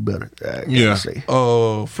Alfredo was better. I gotta Yeah. say.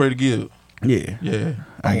 Freddie Gibbs. Yeah, Yeah.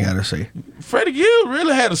 I gotta say. Freddie Gibbs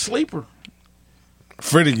really had a sleeper.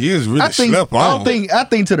 Freddie Gibbs really I think slept on. I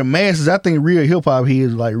think to the masses, I think real hip hop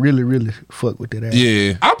heads like really fuck with that album.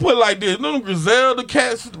 Yeah. I put it like this: them Griselda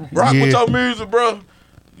cats rock with Yeah. your music, bro.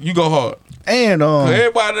 You go hard. And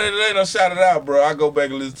Everybody they done shout it out, bro. I go back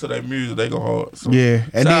and listen to their music. They go hard. So, yeah,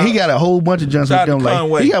 and then he got a whole bunch of jumps Shout with out them. to Like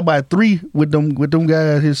Conway. he got about 3 with them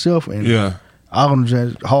guys himself, and Yeah. all of them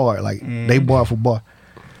just hard, like they bar for bar.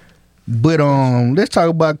 But let's talk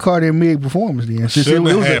about Cardi and Meg performance then. Since it Shouldn't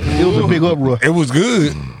was have happened. it was a big uproar. It was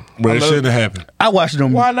good, but it shouldn't have happened. I watched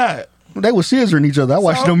them. Why not? They were scissoring each other. I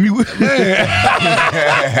watched them mute.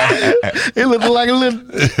 It looked like a little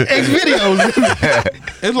X videos.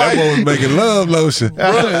 It's That like, boy was making love lotion.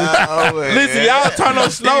 listen, y'all turn on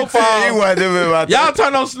Snowfall. Y'all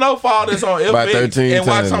turn on Snowfall that's on About FX 13 and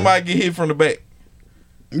watch times. somebody get hit from the back.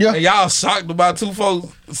 Yeah, And y'all shocked about 2 folks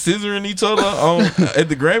scissoring each other on at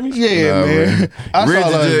the Grammys? yeah, man. I saw Reggie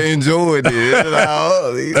just like, enjoyed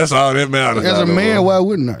it. That's all that matters. as a man, why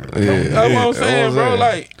wouldn't I? That's what I'm saying, bro.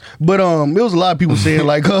 Like, But there was a lot of people saying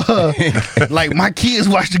like, like my kids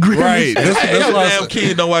watch the Grammys. Right. That's hey, your why I damn said-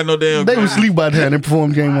 kid don't watch no damn. They was asleep by the time the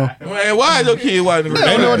performance came on. Man, why is your kid watching the They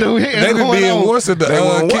don't know Grammys? what the hell They done going did on. once at the They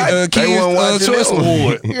won't watch- they Kids won't watch Choice that one.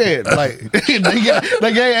 Award. Yeah, like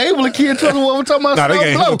they gave Abel a kid trouble. What we talking about? Nah, they Snow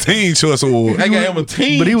gave him Blow. a Teen Choice Award. They gave him a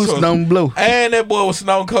team, But he was choice. Stone Blow. And that boy was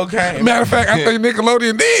snorting cocaine. Matter of fact, I think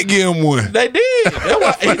Nickelodeon did give him one. They did. That's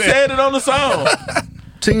why he said it on the song.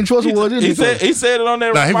 Teen Choice Award. He said it on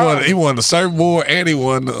that. Nah, response. he won the surfboard and he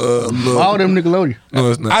won the all them Nickelodeon.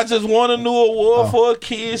 No, it's not. I just won a new award for a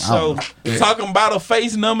kid show. Talking about a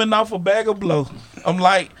face numbing off a bag of blow. I'm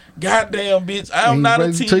like, goddamn bitch, I'm Ain't not a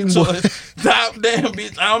ready to teen team boy. choice. Top damn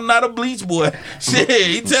bitch, I'm not a bleach boy. Shit,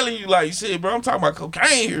 he telling you like, shit, bro, I'm talking about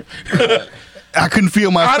cocaine here. I couldn't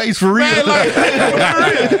feel my face for real. Man, like, for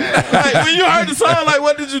real. Like, when you heard the song, like,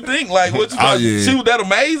 what did you think? Like, what you thought? yeah. She was that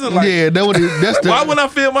amazing? Like, Yeah, that's why the. wouldn't I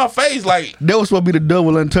feel my face? Like, That was supposed to be the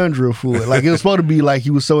double entendre for it. Like it was supposed to be like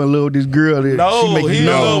he was so in love with this girl that she no, make he you in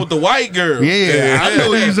know. love with the white girl. Yeah, I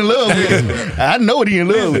know he's in love with. I know what he in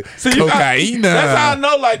love with. See, you got, Cocaine. that's how I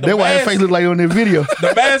know, like, the That's why his face masses, look like on that video.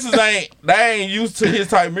 the masses ain't used to his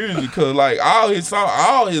type of music because, like, all his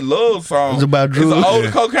love songs It's about is drugs.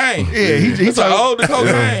 older cocaine. Yeah, he It's an older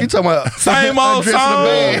cocaine. He talking about Same old undressing song,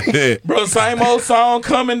 the bag. bro. Same old song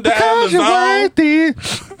coming down Cause the you're zone. worth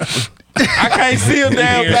it. I can't see a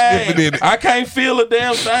damn sniffing thing. in it. I can't feel a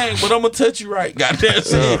damn thing, but I'm gonna touch you right. Goddamn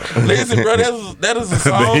shit. Listen, bro, that is a The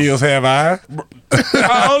song. Hills Have Eyes.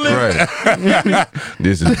 I only Right.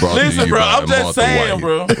 This is brought to listen, you bro. by I'm just Martha saying, White.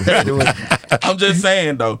 bro. I'm just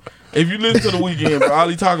saying though. If you listen to The Weeknd, bro, all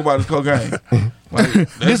he talk about is cocaine. Like,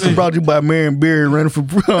 This is brought to you by Marion Barry running for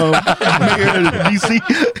mayor of DC.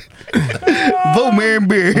 Vote Marion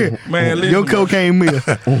Barry. Man, listen, Your bro. cocaine meal.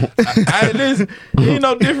 Hey, listen, ain't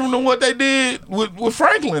no different than what they did with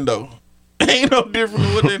Franklin though. Ain't no different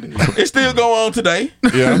than what they did. It still go on today.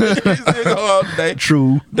 Yeah. It still go on today.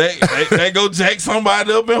 True. They go jack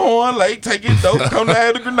somebody up in Horn Lake, take his dope, come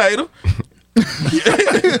down to Grenada.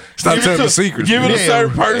 Stop telling the secrets. Give it a Yeah.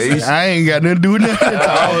 certain person. I ain't got nothing to do with that.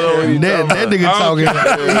 That nigga talking.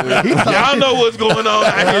 Y'all know what's going on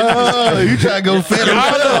out here. Oh, you try to go federal.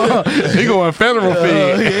 Y'all know. He going federal fee.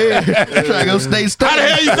 Yeah. You try to go state. How the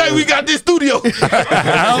hell you think we got this studio?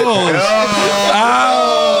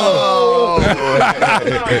 Oh.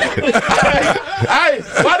 Hey,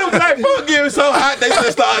 why do black folk get so hot they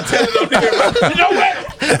just start telling them here? You know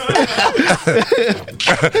what?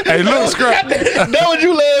 Hey, look, Scrap. That was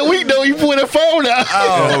you last week though. You put that phone out.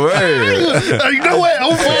 Oh man. You know what?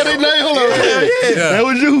 I'm phone that night. Hold on. Yeah. That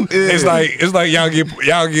was you. It's like y'all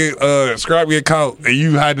get Scrap get caught and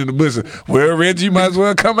you hide in the bushes. Well, Reggie, you might as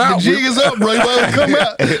well come out. The jig is up, bro. You might as well come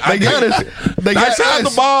out. They got us. They got shout out us.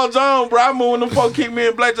 to Ball Jones, bro. I remember when them folks kicked me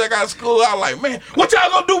and Blackjack out of school. I was like, man, what y'all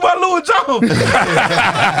gonna do about Louis Jones?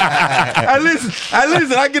 I listen.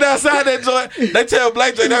 I get outside that joint. They tell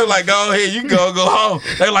Blackjack, they was like, go ahead, you go home.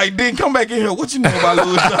 They like, Dick, come back in here. What you know about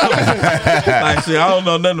Louis Jones? Like, shit, I don't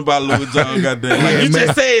know nothing about Louis Jones, goddamn. Like, you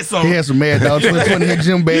just said something. He had some Mad Dog 2020 in the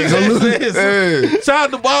gym bag. Shout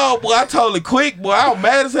out to Ball, boy. I told it quick, boy. I was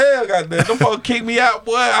mad as hell, goddamn. Them folks kicked me out,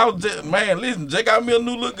 boy. I was just, man, listen, Jay got me a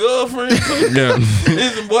new little girlfriend, too. Yeah.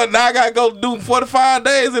 Listen, boy, now I gotta go do 45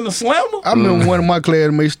 days in the slammer. I remember one of my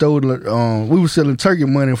classmates stole. We were selling turkey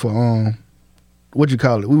money for what you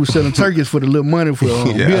call it? We were selling turkeys for the little money for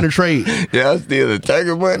building trade. Yeah, I steal the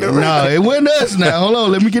turkey money. No, it wasn't us. Now hold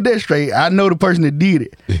on, let me get that straight. I know the person that did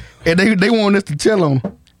it, and they wanted us to tell them.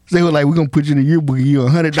 They were like, "We're gonna put you in the yearbook and you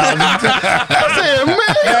 $100." I said, "Man,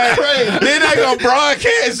 that's crazy." Then they gonna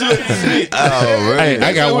broadcast you. Oh man. Hey,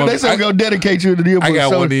 I got one. They said, "Gonna dedicate you to the yearbook." I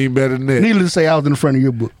got one even better than that. Needless to say, I was in the front of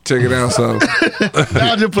your book. Check it out, so.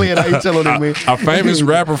 I was just playing how you telling them, man. A famous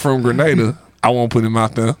rapper from Grenada. I won't put him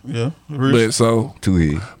out there. Yeah, but so too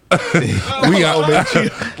easy. we all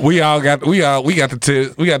got the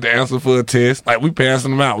test. We got the answer for a test. Like we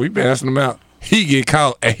passing them out. He get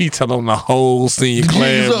caught and he tell on the whole senior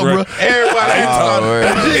class, up, bro. Everybody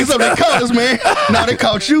Jigs up, they caught us, man. Now they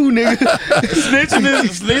caught you, nigga.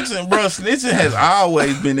 Snitching, bro. Snitching has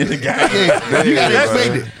always been in the game. Yeah, you gotta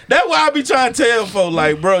expect it. That's why I be trying to tell folks,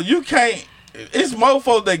 like, bro, you can't. It's more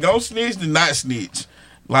folks that gon' snitch than not snitch.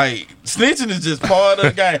 Like, snitching is just part of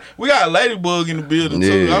the game. We got a ladybug in the building,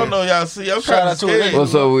 too. I don't know y'all see. I'm kind of scared.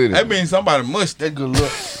 What's up with it? That means somebody must. That good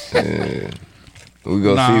look. Yeah. We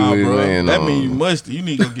gonna see what his man that mean you must. You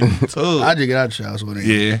need to go get in the tub. I just get out the shower. So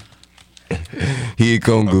yeah. He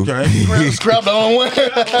come go. Scrap the only one.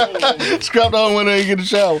 Scrap the only one that ain't get the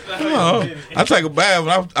shower. I take a bath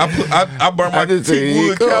and I burn my teak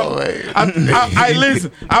wood candle. I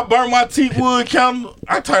listen. I burn my teak wood candle.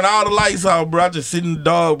 I turn all the lights off, bro. I just sit in the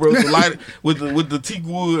dog, bro, with the teak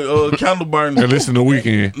wood candle burning. And listen to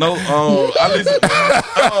Weekend. No, I listen.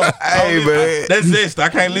 Hey man, that's it. I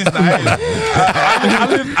can't listen to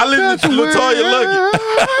I listen to LaToya Luckett.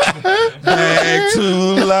 Back to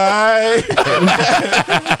life.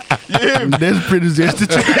 Yeah, that's pretty zesty.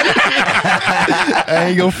 I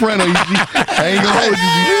ain't gonna front on you. G. I ain't gonna hold you.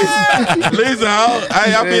 G. Listen, I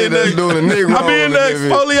be in there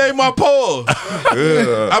exfoliate my pores.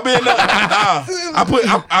 I be in there.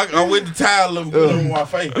 I wet the towel and put it on my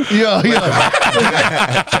face. Yeah.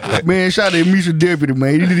 Man, shout out to Misha Deputy,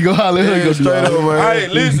 man. You need to go holler at her. Go straight up, man. Hey,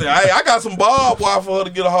 listen. I got some barbed wire for her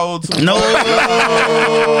to get a hold to. No,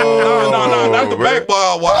 not the back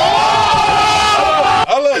barbed wire.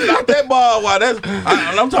 Not that barbed wire.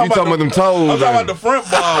 I'm talking about them toes. I'm talking about the front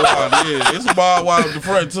barbed wire. Yeah, it's a barbed wire at the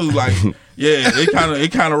front too. Like, yeah,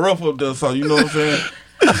 it kind of rough up there. So you know what I'm saying.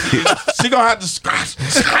 She gonna have to scratch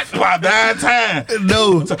by downtown.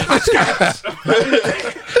 No.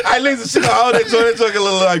 Hey, listen, she gonna hold that joint a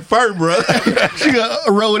little like fur, bro. She gonna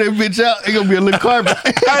roll that bitch out. It gonna be a little carpet.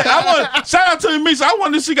 Shout out to you, Misha. I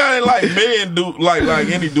wonder if she got any like men do like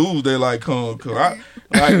any dudes that like come.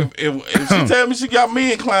 If she tell me she got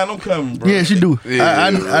me inclined, I'm coming, bro. Yeah, she do.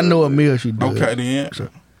 Yeah. I know a meal she do. Okay, then. So.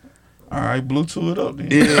 All right, Bluetooth it up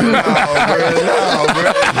then. Yeah,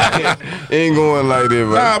 bro. Ain't going like that,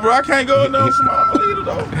 bro. Nah, bro, I can't go in there small leader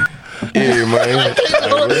though. Yeah, man.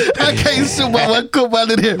 I can't sit by my cup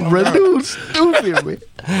out of there, bro. Dude, stupid, man.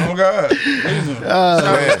 Oh God.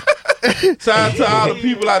 Shout out to all the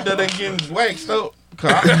people out there that getting waxed up.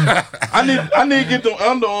 I need to get them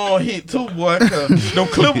underarm hit too, boy. Cause them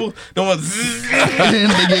clippers, them ones.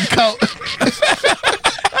 They get caught.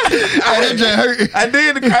 That just hurt. I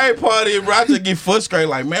did the cake party, bro. I just get frustrated.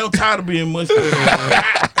 Like, man, I'm tired of being muscular.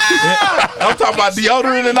 I'm talking about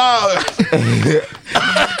deodorant and all.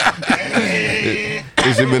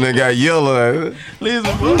 It should been that guy yellow.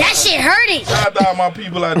 Listen, bro. That shit hurting. Shout out to all my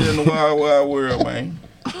people out there in the wild, wild world, man.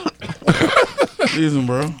 Listen,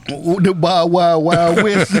 bro. The wild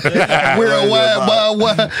west. Worldwide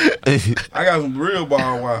wild. I got some real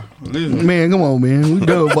wild wire. Listen. Man, come on, man. We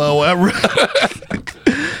done wild wire.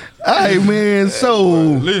 All right, man. So,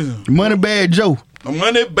 listen. Moneybag Joe.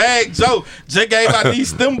 Moneybag Joe. Just gave out these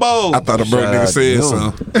stem bowls. I thought a bird nigga said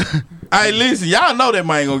so. Hey, listen. Y'all know that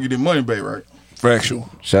man ain't gonna get his money back, right? Factual.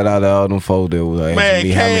 Shout out to all them folks that was asking Man, me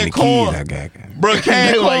how many canned corn. kids I got. Bro, They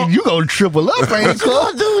can't like, you gonna triple up, ain't you?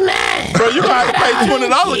 Bro, you gonna have to pay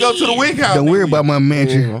 $20 to go to the Wick House. Don't worry about my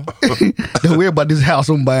mansion. Don't worry about this house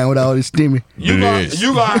I'm buying with all this stimmy. You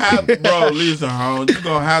gonna have, bro. Listen, home. You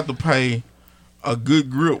gonna have to pay a good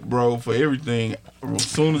grip, bro, for everything. As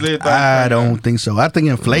soon as everything. I don't think so. I think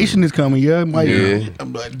inflation is coming. Yeah, it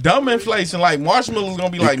might. Dumb inflation, like marshmallows gonna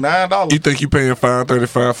be like $9. You think you paying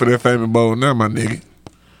 $5.35 for that famous bowl now, my nigga?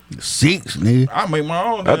 6, nigga. I make my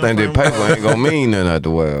own. I think that paper ain't gonna mean nothing out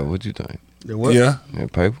the world. What you think? What? Yeah.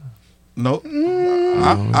 That paper? Nope.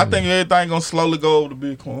 I think everything gonna slowly go over to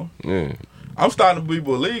Bitcoin. Yeah. I'm starting to be a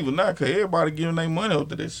believer now because everybody giving their money up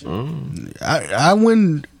to this shit. I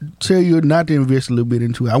wouldn't tell you not to invest a little bit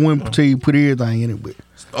into it. I wouldn't tell you put everything in it, but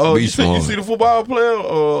Oh, you see the football player,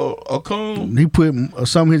 Akun? he put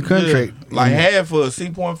some of his contract. Yeah, like half for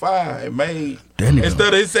C.5. It made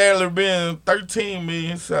instead of his salary being $13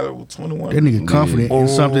 million, his salary was $21. That nigga confident in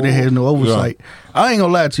something that has no oversight. I ain't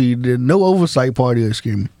gonna lie to you, the no oversight part is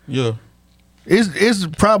scare me. Yeah. It's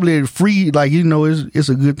probably free, like, you know, it's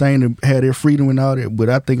a good thing to have their freedom and all that, but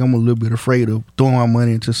I think I'm a little bit afraid of throwing my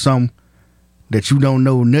money into some that you don't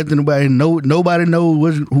know nothing about. Nobody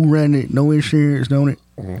knows who ran it, no insurance on it.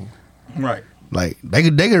 Right. Like they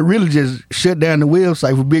could really just shut down the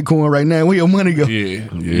website for Bitcoin right now. Where your money go?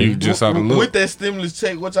 Yeah. You just out of look. With that stimulus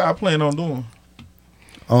check, what y'all plan on doing?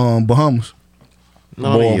 Bahamas.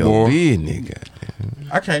 No, your business.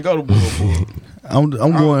 I can't go to Bora. I'm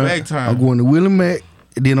going to Willie Mac,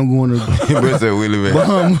 and then I'm going to Willie Mac.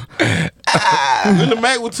 Bahamas. Willie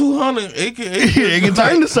Mac with 200, it can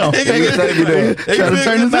turn to something. It can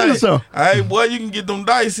turn into something. Hey, boy, you can get them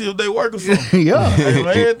dice, see if they work or something. Yeah. Hey,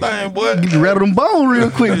 man, everything, boy. Get you rattle them bones real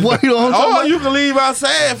quick, boy. You know what I'm talking about? You can leave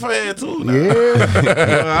outside fast too. Now.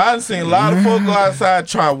 Yeah. I done seen a lot of folks go outside,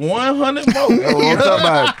 try 100 more. I'm talking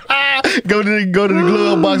about. Go to the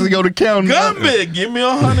glove box and go to counter. Gumby, give me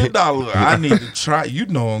 $100. I need to try. You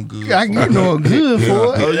know I'm good. You know I'm good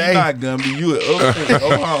for it. Oh, you're not Gumby. You upset.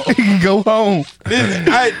 Go home. You can go home.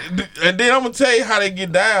 And then I'm gonna tell you how they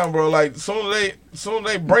get down, bro. Like soon as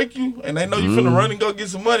they break you and they know you finna run and go get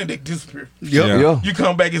some money, they disappear. Yep. You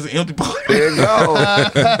come back as an empty pocket. There you go.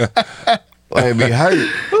 It be hurt.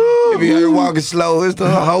 It be hurt walking slow. It's the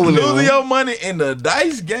whole losing your money in the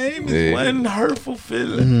dice game is one hurtful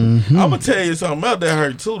feeling. I'm gonna tell you something else that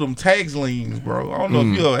hurt too. Them tax liens, bro. I don't know if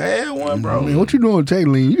you ever had one, bro. Man, what you doing with tax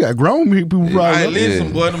lien? You got grown people probably. Hey,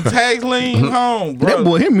 listen, boy, them tax liens home, bro. That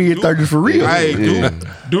boy hit me at 30 for real. Hey,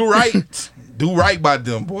 do right. Do right by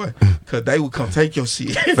them, boy. Cause they would come take your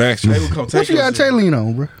shit. Facts. They would come take what you got tax lien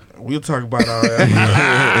on, bro? We'll talk about all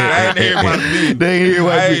that. They ain't everybody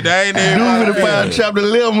business. They ain't everybody business. Find chapter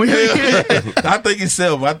 11. I think it's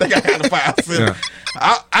 7. I think I had to file 7. Yeah.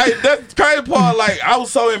 That's the crazy part. Like, I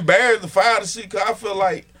was so embarrassed to file the shit because I feel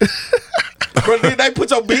like, bro, they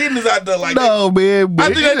put your business out there. Like, no, man.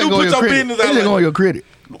 I think they do put your business out there. It's on your credit.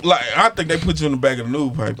 Like, I think they put you in the back of the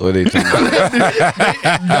newspaper.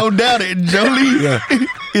 Don't doubt it. Jolie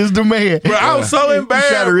is the man. Bro, I was so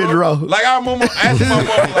embarrassed. Like, I remember asking my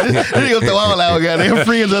mom, like, they gonna throw all our goddamn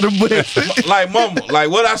friends on the bush. Like, mama, like,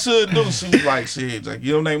 what I should do? She was like, shit, like,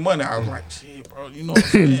 you don't need money. I was like, shit, bro, you know what I'm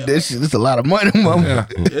saying? That's a lot of money, mama.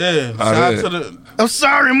 Yeah. Shout out to the. I'm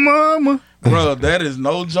sorry, mama. Bro, that is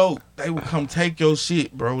no joke. They would come take your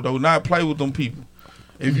shit, bro. They would not play with them people.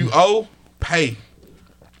 If you owe, pay.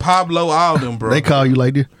 Pablo, all them, bro. They call you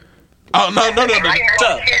like this? Oh, no.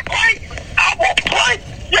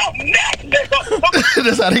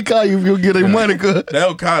 That's how they call you if you get their money, cuz. They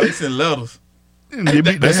don't call, they send letters. They have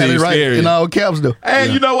it right in all caps, though.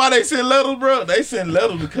 Hey, you know why they send letters, bro? They send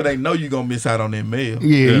letters because they know you're going to miss out on that mail.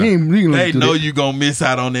 Yeah. They know you're going to miss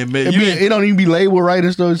out on that mail. It don't even be labeled right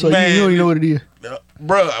and stuff, so man, you don't even know what it is.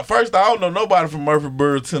 Bro, first, I don't know nobody from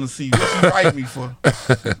Murfreesboro, Tennessee. What you write me for?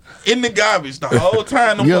 In the garbage the whole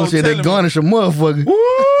time. You ever said they garnish a motherfucker? Woo!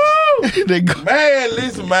 Man,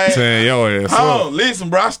 listen, man. Saying your ass. Listen,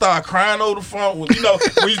 bro. I started crying over the phone. When you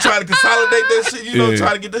trying to consolidate that shit,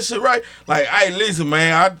 trying to get that shit right. Like, hey, listen,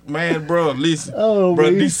 man. Bro, listen. Oh, bro,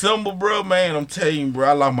 man. December, bro, man. I'm telling you, bro.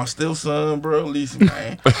 I lost my stepson, bro. Listen,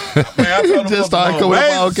 man. I told just started coming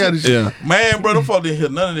up all kind of shit. Yeah. Man, bro, them folks didn't hear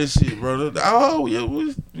none of this shit, bro. Oh, yeah,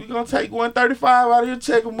 we gonna take $135 out of your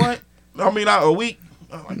check a month. A week.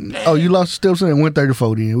 Oh, you lost your stepson at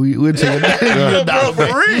 134 then. We'll take it. Bro, for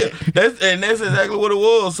real. That's exactly what it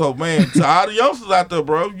was. So, man, to all the youngsters out there,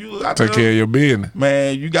 bro, you out take care of your business.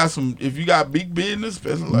 Man, if you got big business,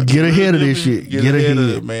 especially like get ahead of this shit. Get ahead of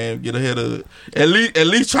it, man. Get ahead of it. At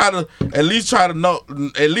least try to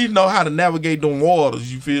know how to navigate them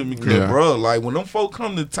waters. You feel me? Cause, bro, like when them folk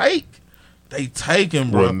come to take, They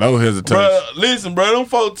taking, bro. With no hesitation. Bro, listen, bro. Them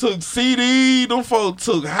folks took CD. Them folks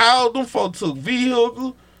took house. Them folks took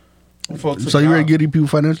vehicle. Them folks took So you ready to house. give these people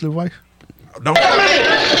financial advice? Don't.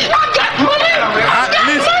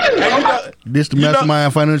 This the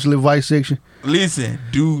Mastermind financial advice section. Listen,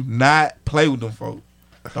 do not play with them folks.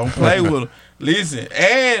 Don't play with them. Listen,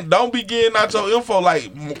 and don't be getting out your info.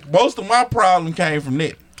 Like most of my problem came from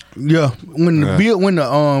that. Yeah, when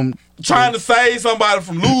the Trying to save somebody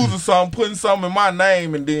from losing something, putting something in my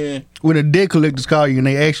name, and then when the debt collectors call you and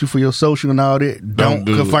they ask you for your social and all that, don't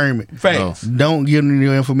do confirm it. Facts. Don't give them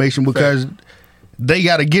your information because they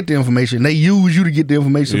got to get the information. They use you to get the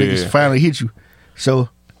information so they can finally hit you. So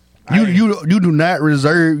you do not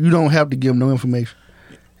reserve. You don't have to give them no information.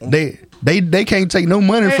 They can't take no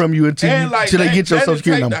money from you until they get your social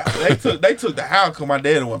security number. They took the house because my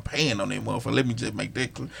daddy wasn't paying on that motherfucker. Let me just make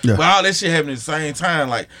that clear. Yeah. But all that shit happened at the same time.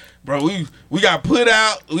 Like, bro, we got put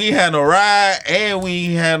out. We ain't had no ride and we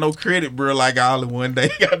ain't had no credit, bro. Like all in one day.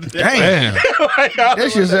 Damn. Like,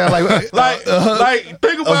 That shit sound like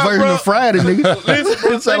think a about, version bro. of Friday, nigga. Listen,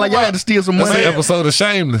 bro. It sound like y'all had to steal some That's money. an episode of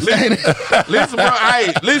Shameless. Listen, bro.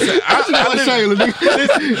 Listen,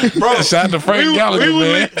 bro. Shout out to Frank Gallagher,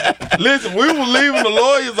 man. Listen, we were leaving the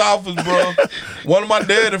lawyer's office, bro. One of my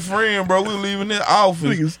daddy's friend, bro, we were leaving his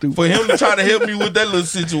office for him to try to help me with that little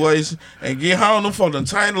situation and get home. Them for the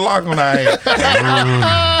chain the lock on our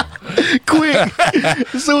ass. Quick.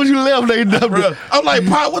 As soon as you left, they dumped Bro, it. I'm like,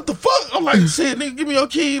 Pop, what the fuck? I'm like, shit, nigga, give me your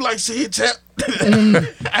key. Like, shit, chap.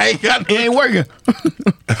 I ain't got It ain't working.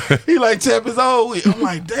 He like, chap, it's over with. I'm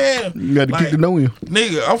like, damn. You got to get to know him.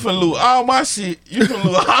 Nigga, I'm finna lose all my shit. You finna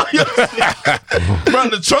lose all your shit. Bro,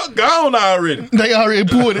 the truck gone already. They already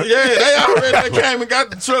pulled it. Yeah, they came and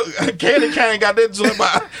got the truck. Candy came and got that truck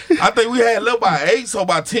by, I think we had left by 8, so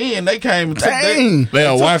by 10, they came and took Dang. that. They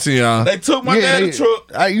are watching y'all. They took my daddy's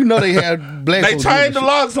truck. You know they had black They folks changed doing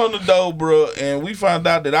the locks on the door, bro, and we found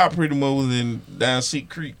out that I pretty much was in down Sheep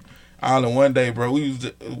Creek all in one day, bro. We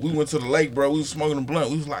went to the lake, bro. We was smoking a blunt.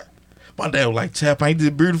 We was like, my dad was like, chap, ain't this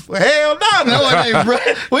beautiful? Hell no, No, it ain't, bro.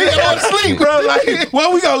 We ain't going to sleep, bro. Like,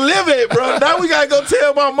 where we gonna live at, bro? Now we gotta go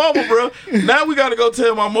tell my mama, bro. Now we gotta go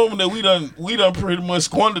tell my mama that we done pretty much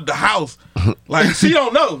squandered the house. Like, she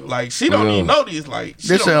don't know. Like, she don't even know this. Like, she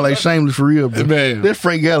This don't sound like know. Shameless for real, bro. Man. That's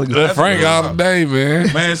Frank Gallagher. That's Frank all day,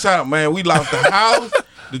 man. Man, shout out, man. We lost the house.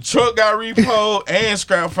 The truck got repoed, and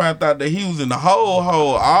Scrap found out that he was in the hole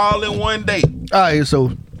all in one day. All right,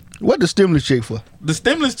 so what the stimulus check for? The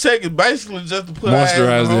stimulus check is basically just to put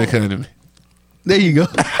Moisturize the our economy. There you go.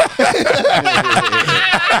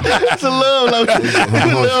 It's a love lotion.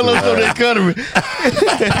 Love lotion on the economy.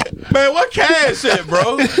 Man, what cash at,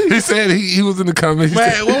 bro? He said he was in the comments.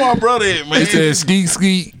 Man, where my brother at, man? He said skeet,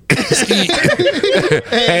 skeet.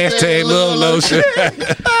 Hashtag love lotion.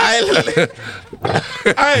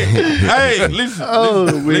 Hey, listen. Oh,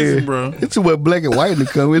 man. Listen, bro. It's too much black and white in the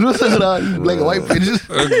comment. What's up with all these black and white pictures?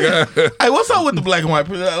 Hey, what's up with the black and white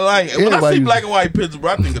pictures? Like, when I Everybody- see black and white pictures,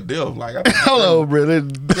 bro, I think of death. Like, I think, Hold on, bro.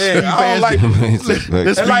 yeah, I don't like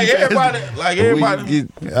Let's and like speed past everybody,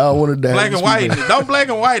 I don't want to die. black and Let's white. speed past Don't black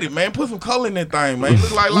and white it, man. Put some color in that thing, man.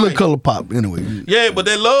 Look like it. Little light. color pop, anyway. Yeah, but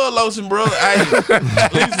that love lotion, bro. Hey,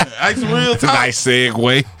 listen, hey, some real talk. Nice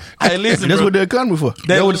segue. Hey, listen, That's bro. what they're coming for.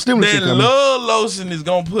 That's what the stimulus that check coming. love lotion is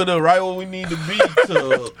gonna put us right where we need to be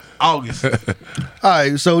to August, All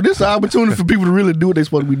right, so this is an opportunity for people to really do what they're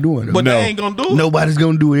supposed to be doing. though. but they ain't gonna do it. Nobody's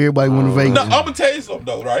gonna do it. Everybody want to Vegas. No, I'm gonna tell you something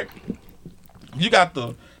though, right? You got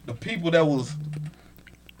the people that was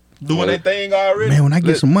doing their thing already. Man, when I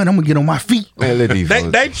get some money, I'm gonna get on my feet. Man, let these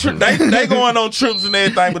They going on trips and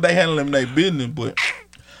everything, but they handling their business. But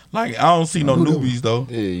like, I don't see no newbies though.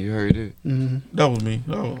 Yeah, you heard it. That was me.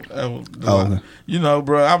 That was Oh, okay. you know,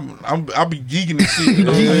 bro. I be geeking and shit. You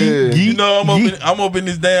know, Geek, you know I'm up in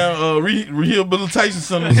this damn rehabilitation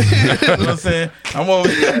center. You know what I'm saying? I'm over.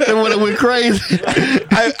 That when it went crazy.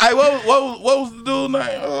 What was the dude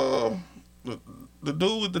name? The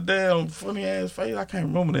dude with the damn funny ass face. I can't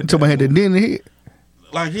remember that. Somebody had that dent in the head.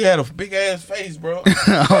 Like, he had a big ass face, bro.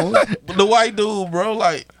 Oh. The white dude, bro.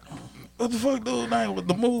 Like, what the fuck dude name with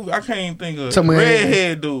the movie? I can't even think of Somebody had-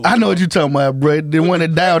 redhead dude. I know what you're talking about, bro. The one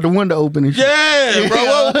that died with the window open and shit. Yeah, bro. What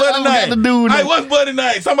was I Buddy forgot Knight? the dude Hey, name. what's Buddy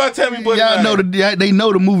Knight? Somebody tell me Buddy Y'all Knight. know they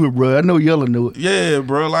know the movie, bro. I know Yellow knew it. Yeah,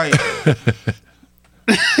 bro. Like,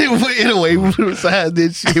 Anyway, besides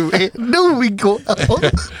that shit, man, dude be going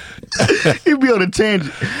on. He be on a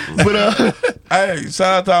tangent. But hey,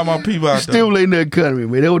 shout out to all my people out there. stimulating the economy,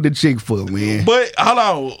 man. That what the chick for, man. But hold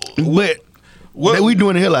on. But we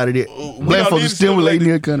doing the hell out of that. We Black don't folks need to stimulating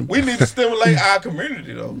the economy. We need to stimulate our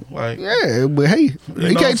community though. Like, Yeah, but hey, they know what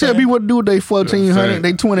I'm can't tell saying? me what to do with they 1,400,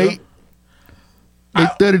 they 28. They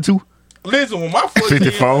 32. Listen, with my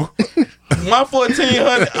 54. my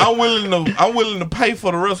 1400, I'm willing to pay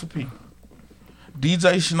for the recipe.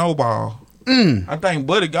 DJ Snowball. I think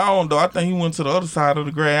Buddy gone though. I think he went to the other side of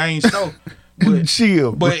the grade. I ain't sure. But,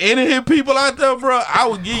 Chill. but any of his people out there, bro, I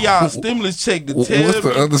would give y'all a stimulus check to tell What's the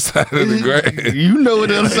me. other side of the grade? You know what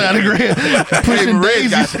the other side of the grade.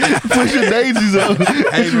 Pushing daisies up.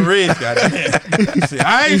 Hey, the Reds got it.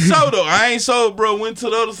 I ain't sure though. I ain't sure, bro. Went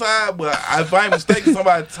to the other side, but if I ain't mistaken,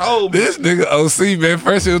 somebody told me. This nigga OC, man.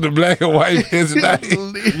 First it was the black and white his name.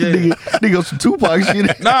 Nigga some Tupac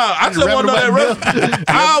shit. Nah, I just want to know that recipe.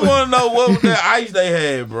 I want to know what that ice they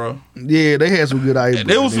had, bro. Yeah, they had some good ice.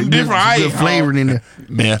 There was some different ice. Good flavoring in there.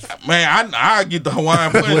 Meth. Man, I get the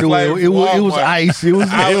Hawaiian punch It flavor. was ice. It was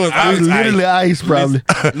literally ice, probably.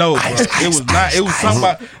 No, bro. It was not. It was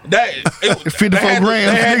somebody that 54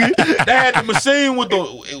 grams. They had the machine with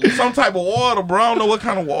some type of water, bro. I don't know what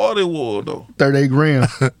kind of water it was though. 38 grams.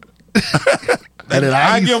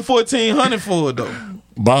 I give them 1,400 for it though.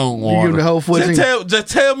 Bone You give them the water. whole 14. Just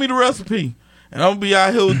tell me the recipe. And I'm gonna be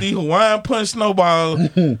out here with the Hawaiian punch snowball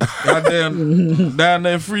down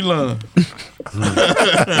there in Freeland.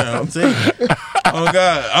 I'm telling you. Oh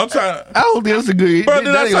God, I'm trying. I don't think that's a good. Bro,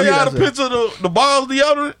 did I show y'all the picture? picture of the balls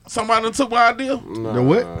deodorant? Somebody done took my idea. The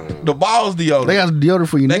what? The balls deodorant. They got deodorant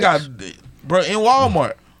for you. They got, bro, in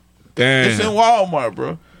Walmart. It's in Damn. Walmart,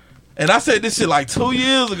 bro. And I said this shit like 2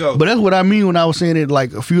 years ago. But that's what I mean when I was saying it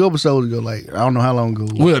like a few episodes ago. Like I don't know how long ago.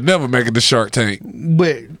 We'll never make it to Shark Tank.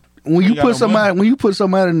 But when you got put no somebody, when you put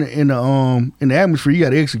somebody in the atmosphere, you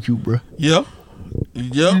got to execute, bro. Yeah.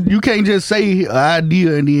 You can't just say an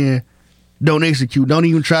idea and then don't execute. Don't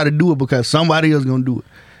even try to do it because somebody else gonna do it,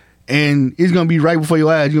 and it's gonna be right before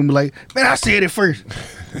your eyes. You're gonna be like, man, I said it first.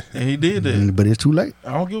 And he did that. But it's too late.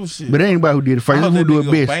 I don't give a shit. But it ain't about who did it first. It's who do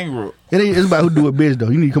it best. Bankrupt. It's about who do it best though.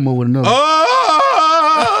 You need to come up with another.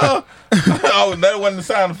 Oh! Oh, that wasn't the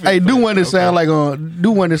sound effect. Hey, do one that sound like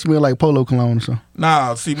do one that smell like polo cologne or something.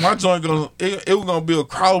 Nah, see, my joint it was gonna be a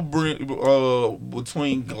crossbreed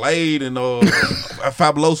between Glade and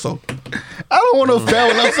Fabuloso. I don't want no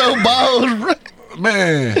Fabuloso balls, bro.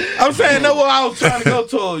 Man. I'm saying that's what I was trying to go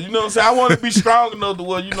to. You know what I'm saying? I want to be strong enough to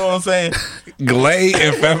where, you know what I'm saying? Glade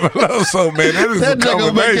and Fabuloso, man. That is That a nigga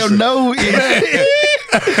gonna make your combination. nose itch.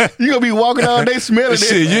 You gonna be walking all day smelling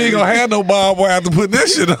Shit, you ain't gonna have no barbed wire after putting that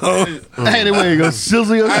shit on. Anyway, you gonna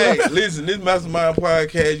sizzle yourself. Hey, listen, this Mastermind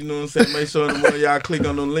Podcast, you know what I'm saying? Make sure that y'all click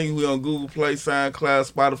on the link. We on Google Play,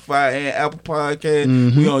 SoundCloud, Spotify, and Apple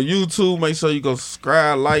Podcast. We on YouTube. Make sure you go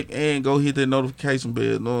subscribe, like, and go hit that notification bell.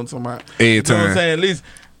 You know what I'm talking about? Every You know what I'm time. saying? Listen,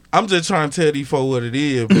 I'm just trying to tell these folks what it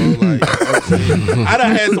is, bro. Like, I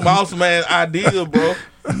done had some awesome ass ideas, bro.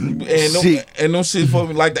 And them shit for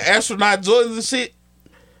me. Like the astronaut Jordans and shit.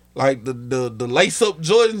 Like the lace up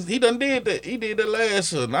Jordans, he done did that. He did that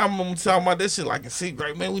last year. And I'm talking about that shit like in 6th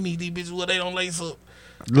grade. Man, we need these bitches where they don't lace up.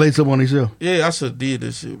 Lace up on themselves. Yeah, I should have did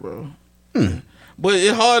this shit, bro. But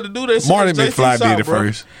it's hard to do that shit. Marty at JC McFly Shop, did it bro.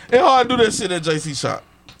 first. It's hard to do that shit at JC Shop.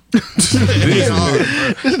 It's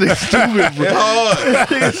hard. Stupid, bro. It's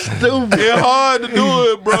hard. Stupid. It's hard to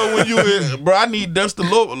do it, bro. When you in, bro, I need Dustin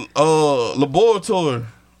Laboratory.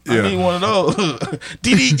 I Yeah. need one of those.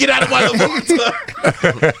 DD, get out of my laboratory.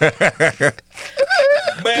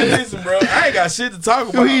 Man, listen, bro. I ain't got shit to talk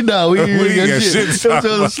about. We know. We ain't got got shit to talk It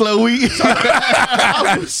was a slow week.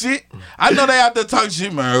 Shit. I know they out there talking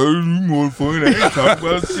shit, man. You motherfucker, they ain't talking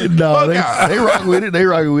about shit. No, Fuck they y'all. rock with it. They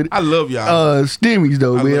rocking with it. I love y'all. Stimmies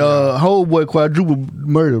though, man. Whole boy quadruple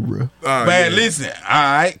murder, bro. Man, listen. All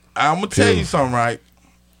right, I'm gonna tell you something, right?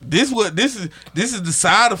 This is the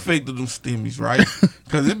side effect of them stimmies, right?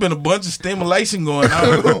 Because it's been a bunch of stimulation going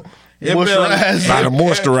on. It's lot of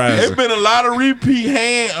moisturizer. It's been a lot of repeat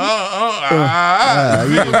hand.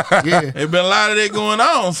 Yeah. It's been a lot of that going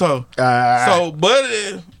on. So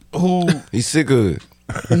Buddy, who He's sick of it.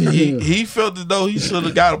 he felt as though he should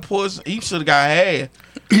have got a portion. He should have got half.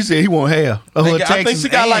 He said he won't have. I think she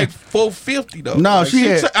got like $450 though. No, Like, she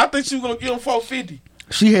had- I think she was gonna give him $450.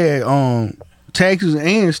 She had taxes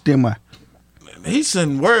and stimmy. He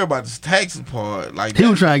shouldn't worry about this taxi part. Like He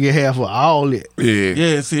was trying to get half of all it.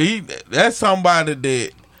 yeah. See, that's somebody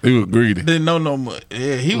that He was greedy. didn't know no much.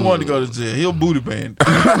 Yeah, he wanted to go to jail. He a booty band.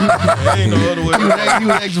 There ain't no other way. He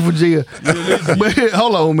was asking for jail. But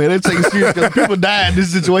hold on, man. Let's take it serious because people die in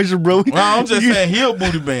this situation, bro. Well, I'm just saying he a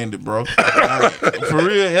booty bandit, bro. Like, for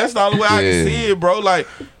real, that's the only way I can see it, bro. Like,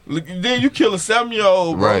 look, then you kill a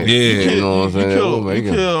 7-year-old, bro. Right. Yeah. You know what I'm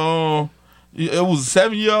saying? It was a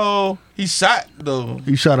 7-year-old. He shot though.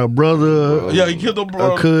 He shot a brother. Yeah, he killed a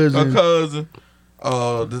brother, cousin. a cousin.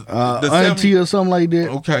 the auntie or something like that.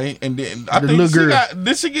 Okay, and then I The think little girl.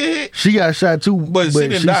 did she get hit? She got shot too, But she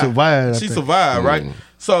didn't die. survived. I She think. survived, right?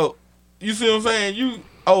 So you see what I'm saying? You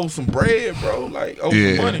owe some bread, bro. Like owe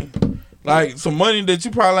some money, like some money that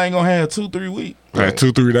you probably ain't gonna have 2-3 weeks. Like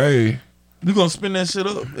 2-3 days. You gonna spend that shit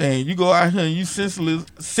up, and you go out here and you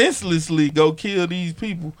senselessly go kill these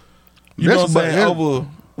people. You know what I'm saying? Over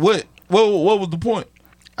what? What was the point?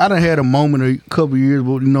 I done had a moment a couple years,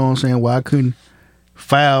 but you know what I'm saying, where I couldn't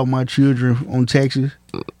file my children on taxes,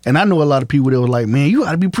 and I know a lot of people that was like, "Man, you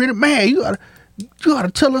ought to be pretty mad. You ought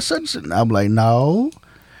to tell us such." And I'm like, "No,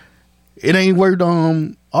 it ain't worth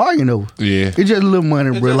arguing over. Yeah, it's just a little money,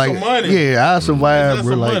 It's bro. just Like, some money. yeah, I survived, It's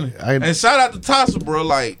bro. just some Like, money. And shout out to Tasha, bro.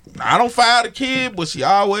 Like, I don't file the kid, but she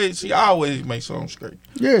always makes sure I'm straight.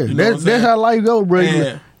 yeah, You know what I'm that's saying? how life go, bro.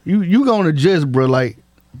 Yeah. You gonna adjust, bro. Like,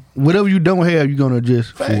 whatever you don't have, you gonna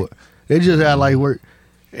adjust for it. That's just how life work.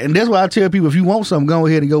 And that's why I tell people, if you want something, go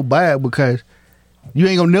ahead and go buy it, because you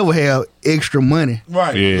ain't gonna never have extra money.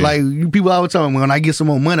 Right. Yeah. Like, people always tell me, when I get some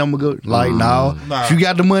more money, I'm gonna go. Like, no. Nah. If you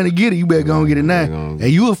got the money to get it, you better go and get it now. And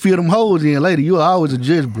you will feel them holes in later. You'll always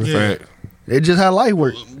adjust, bro. Yeah. It's just how life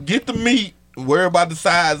works. Get the meat. Worry about the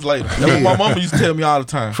size later. That's what my mama used to tell me all the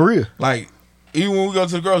time. For real. Like, even when we go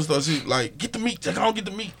to the grocery store, she like, get the meat. Just don't get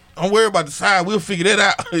the meat. Don't worry about the size. We'll figure that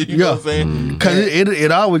out. You know what I'm saying? Cause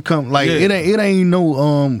it always come like Yeah. it ain't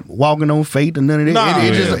no walking on faith or none of that. Nah,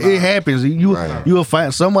 it just it happens. You'll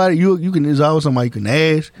find somebody you can. There's always somebody you can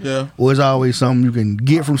ask. Yeah. Or it's always something you can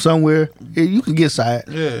get from somewhere. You can get side.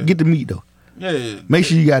 Yeah. Get the meat though. Yeah. Make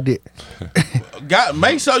sure you got that.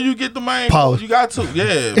 Make sure you get the main. Pause. You got to.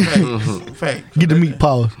 Yeah. Fact. Get the meat.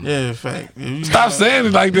 Pause. Yeah. Fact. Stop saying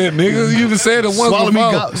it like that, nigga. You just said it once Swallow me.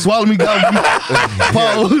 before. Swallow me.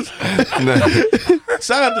 Pause.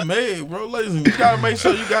 Shout out to Meg, bro. Listen, you gotta make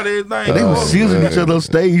sure you got everything. They was seasoning each other on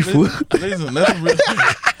stage for. Listen, that's real.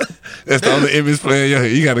 That's the only image player. Yeah,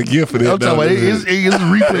 you got a gift for that. I'm talking about it's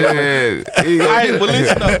replay. Hey, but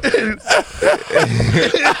listen though.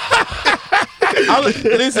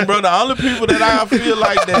 Listen, bro. The only people that I feel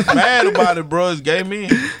like that's mad about it, bro, is gay men.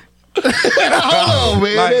 Oh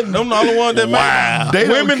man, Like, them the only ones that mad. They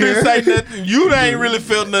don't Women care. didn't say nothing. You ain't really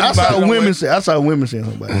felt nothing I about saw it. women say. I saw women saying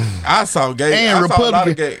something about it. I saw gay. And I saw a lot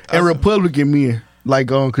of Republican gay. and Republican men, like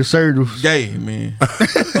conservatives. Gay, man.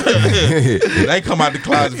 They come out the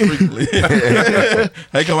closet frequently.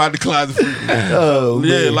 They come out the closet frequently. Oh,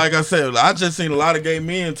 yeah, man. like I said, I just seen a lot of gay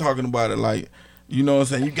men talking about it. Like, you know what I'm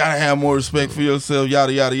saying? You gotta have more respect for yourself,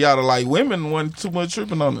 yada, yada, yada. Like, women wasn't too much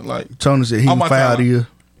tripping on it. Like, Tony said he On my filed timeline. here.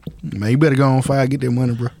 Man, you better go on fire, get that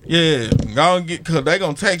money, bro. yeah, go and get, cause they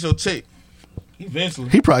gonna tax your check eventually.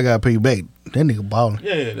 He probably got to pay back. That nigga balling.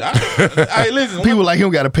 Yeah, hey, listen. People like him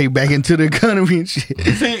got to pay back into the economy and shit.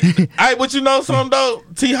 See, but you know something though?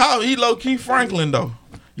 T. Hawk, he low key Franklin though.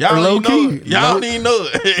 Y'all Low don't even know key? it. Y'all don't even know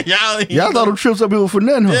it. Y'all ain't Y'all thought them trips up here for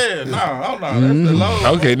nothing, huh? Yeah, no, that's the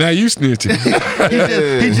low. Okay, now you snitching.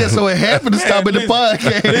 He just so happened to stop at the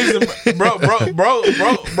podcast. Listen,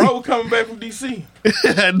 bro, coming back from DC.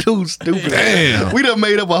 Dude, stupid. Damn. We done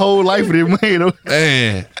made up a whole life for this man.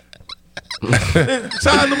 Man, Shout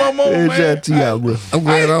out to my mom, Hey, man. shout out to y'all, bro. I'm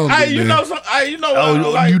glad I don't Hey, do you that. know some? Hey, you know what? Oh,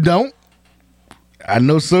 Like, you don't? I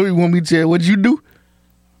know so you want me to tell you what you do?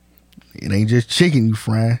 It ain't just chicken you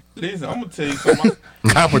frying. listen, I'm gonna tell you something.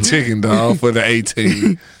 Copper chicken, dog, for the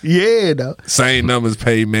 18. Yeah, dog. Same numbers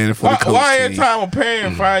paid, man, for the coach Why every team. time a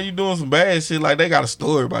parent find you doing some bad shit, like they got a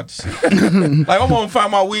story about the shit? Like I'm gonna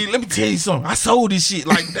find my weed. Let me tell you something. I sold this shit.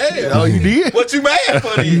 Like damn. Oh, you did? What you mad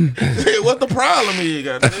for? Then? What the problem is?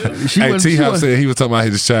 Goddamn. She Hey, wasn't- T she Hop wasn't- said he was talking about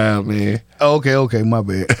his child, man. Oh, okay, my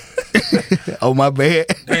bad. Oh, my bad.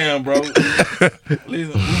 Damn, bro. Listen,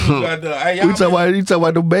 we got the. Hey, y'all You talking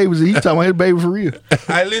about the babies? He talking about his baby for real.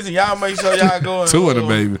 Hey, listen, y'all make sure y'all go. Two of them,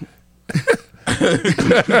 baby. In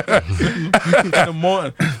the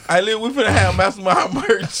morning. Hey, we finna have Mastermind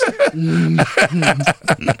merch.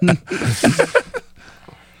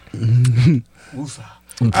 Woosah.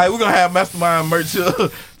 Hey, we're gonna have Mastermind merch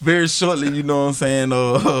very shortly. You know what I'm saying?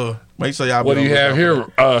 Make sure y'all. What do be you on have the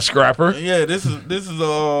lookout. here, Scrapper? Yeah, this is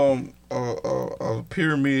a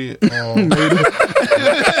pyramid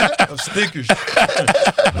of stickers.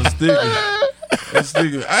 Of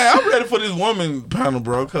stickers. Hey, I'm ready for this woman panel,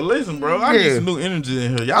 bro. Cause listen, bro, I need Yeah. some new energy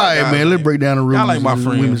in here. Y'all, All right, guys, man. Let's break down the rules. Y'all like my of the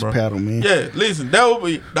friend, women's bro. paddle, man. Yeah, listen, that will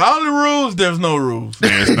be the only rules. There's no rules.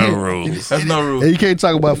 There's no rules. There's no rules. And you can't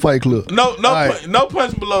talk about Fight Club. No All right. no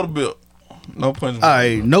punching below the belt. No punching. All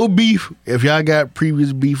right, no beef. If y'all got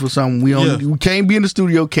previous beef or something, we can't be in the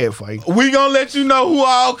studio catfight. We gonna let you know who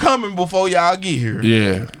all coming before y'all get here.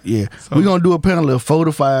 Yeah. So, we gonna do a panel of 4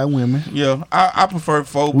 to 5 women. Yeah, I prefer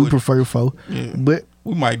 4. We prefer 4. Yeah, but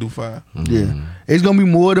we might do 5. Yeah, it's gonna be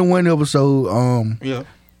more than one episode. Yeah.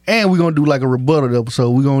 And we're gonna do like a rebuttal episode.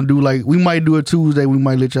 We're gonna do like, we might do a Tuesday, we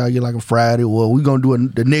might let y'all get like a Friday, or we're gonna do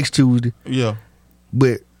the next Tuesday. Yeah.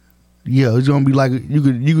 But yeah, it's gonna be like you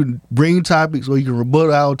could bring topics or you can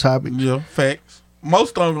rebuttal our topics. Yeah, facts.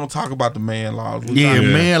 Most of them gonna talk about the man laws.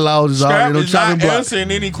 Man laws is already on the chopping block.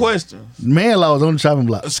 Answering any questions. Man laws on the chopping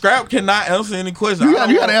block. Scrap cannot answer any questions. You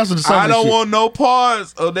gotta answer the. I don't want no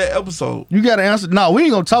parts of that episode. You gotta answer. No, we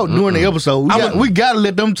ain't gonna talk during the episode. We gotta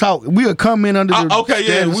let them talk. We'll come in under the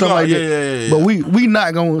yeah. But we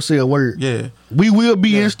not gonna say a word. Yeah. We will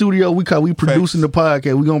be in studio. We producing the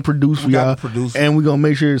podcast. We gonna produce for y'all, and we gonna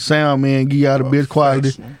make sure the sound man give y'all the best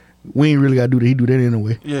quality. We ain't really gotta do that. He do that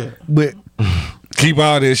anyway. Yeah. But keep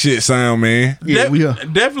all that shit sound, man. Yeah, we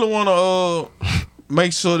definitely want to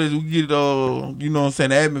make sure that we get you know what I'm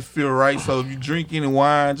saying, the atmosphere right. So if you drink any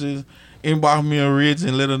wine, just inbox me on Rich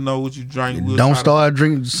and let us know what you drink. Don't start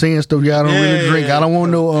saying stuff y'all don't really drink. I don't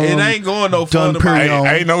want no. It ain't going no fun.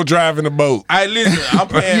 Ain't no driving the boat. I listen. I'm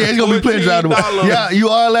paying. Yeah, it's gonna be plenty driving the boat. Yeah, you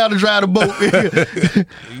are allowed to drive the boat.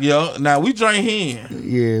 Yeah. Now we drink hen.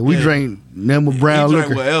 Yeah, we drink number brown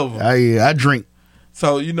liquor. Whatever. I drink.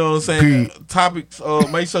 So you know what I'm saying. Topics.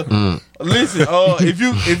 Make sure. Listen.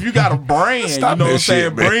 If you got a brand, stop, you know what I'm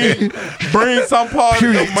saying. Bring some part of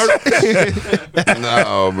your merch.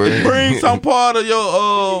 No, bro. Bring some part of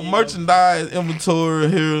your merchandise inventory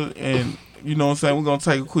here, and you know what I'm saying. We're gonna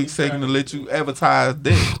take a quick second to let you advertise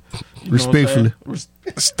that. Respectfully.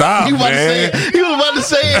 Stop, you man. You was about to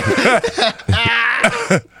say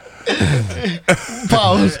it.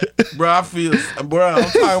 Pause. Bro, I'm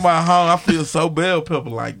talking about how I feel so bell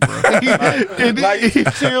pepper like, bro. Like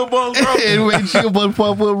chill bun, bro. Anyway, chill bun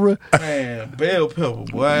pop up, bro. Man, bell pepper,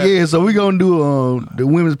 boy. Yeah, so we gonna do the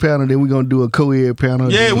women's panel, then we gonna do a co-ed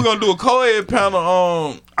panel. Yeah, we gonna do a co-ed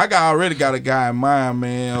panel. I already got a guy in mind,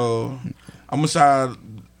 man. I'm gonna shout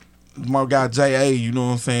my guy J.A., you know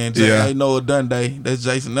what I'm saying? J.A. Noah Dundee. That's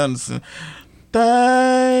Jason Anderson.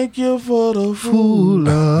 Thank you for the fool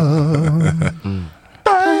love.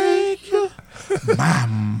 Thank you.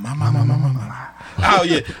 Oh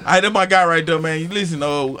yeah, that's my guy right there, man. Listen,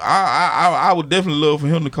 I would definitely love for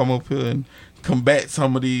him to come up here and combat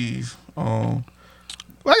some of these. We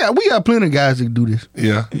got plenty of guys that do this.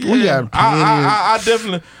 Yeah. We got plenty. I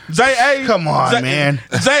definitely. J.A. Come on, man.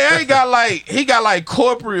 J.A. got like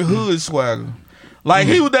corporate hood swagger. Like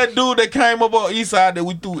he was that dude that came up on East Side that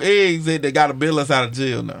we threw eggs at that got to bail us out of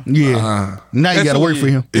jail now. Yeah. Now you got to work for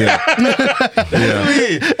him. Yeah.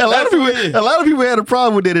 A lot of people had a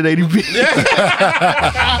problem with that at ADP.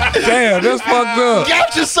 Damn, that's fucked up.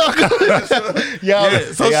 Gotcha, sucker.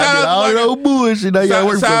 So shout out to no bullshit. Now you got to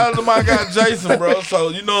work for him. Shout out to my guy Jason, bro. So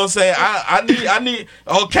you know what I'm saying. I need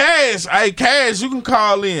Cash. Hey, Cash, you can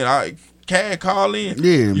call in. Cash, call in.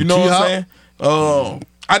 Yeah. You know what I'm saying.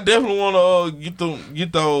 I definitely want to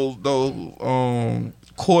get those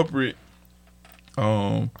corporate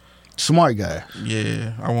smart guy.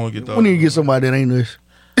 Yeah, I want to get those. We need to get somebody that ain't us.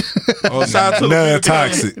 Shout out to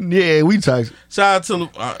non-toxic. Yeah, we toxic. Shout out to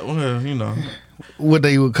well, you know what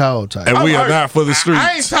they would call toxic. And we are not for the streets.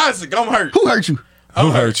 I ain't toxic. I'm hurt. Who hurt you?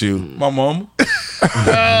 Who hurt you? My mama.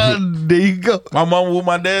 There you go. My mama with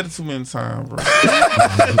my daddy too many times, bro. I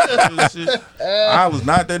was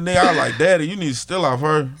not that nigga. I was like, Daddy, you need to steal off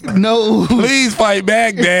her. No. Please fight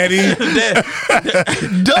back, Daddy.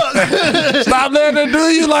 Duck. Stop letting her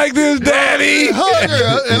do you like this, Daddy. Hug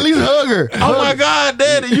her. At least hug her. Oh my God,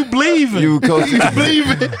 Daddy, you believing. You coaching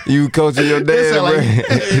your dad, bro.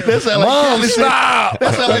 That sound like Mom, Kelly stop.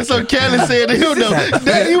 That sound like some Kelly said to him though.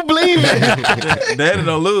 Daddy, you believing. Daddy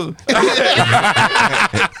don't lose.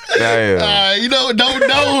 You know, no.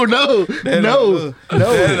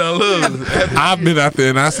 Daddy don't lose. I've been out there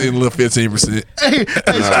and I seen a little 15%.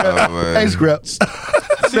 Hey, Scrap.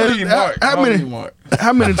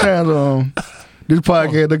 How many times this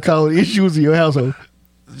podcast they call it issues in your household?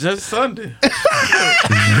 Just Sunday.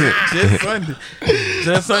 Just Sunday. She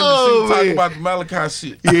talking about the Malachi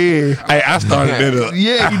shit. Yeah. Hey, I started that up.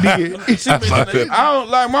 Yeah, you did. I don't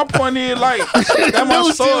like. My point is like that's my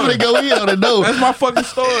story. That's my fucking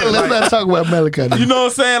story. Let's not talk about Malachi. You know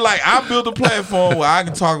what I'm saying? Like I built a platform where I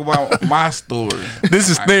can talk about my story. This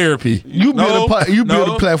is therapy. You build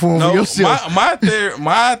a platform for yourself.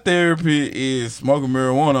 My therapy is smoking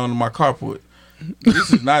marijuana under my carport.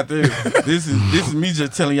 This is not therapy. This is me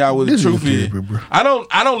just telling y'all what the This is truth is. therapy, bro. I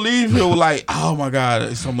don't leave here with like, oh my God,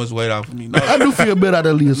 there's so much weight off of me. No, I do feel better out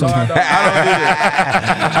of leave sometimes.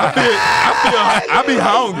 I don't do that. I be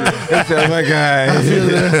hungry. Oh my God.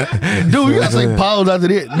 Dude, you gotta say pause after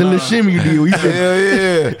that. The little shimmy you did. You said,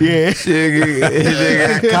 Hell yeah. yeah.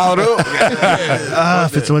 Shit got caught up. I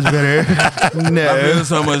feel so much better. I No. feel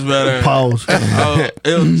so much better. Pause. Oh,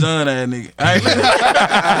 it was John that nigga.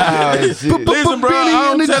 Oh, shit. Listen, bro,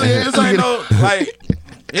 I'm telling you, this ain't no like.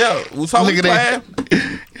 Yeah, so Look we at that.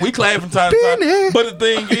 We clap from time to Benny. time. But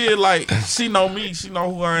the thing is, like, she know me. She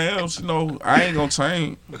know who I am. She know I ain't gonna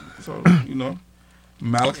change. So, you know,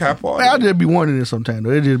 Malachi Party. I just be wondering this sometimes,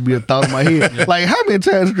 though. It just be a thought in my head. Like, how many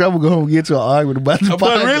times do I go home and get to an argument about the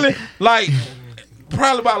But podcast? really, like,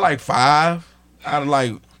 probably about like 5 out of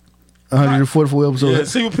like, 144 episodes.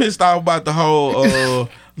 yeah, she was pissed off about the whole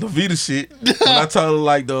Levita shit. When I told her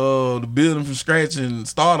like the building from scratch and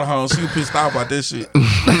start a home, she was pissed off about that shit.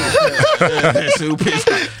 Yeah, she was pissed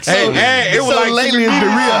off. And it was So like lately it's the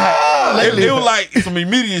real high. Lately. it was like some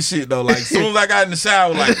immediate shit though. Like as soon as I got in the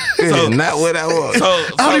shower, like so, Not what I was. so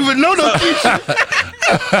I don't even know no Keisha.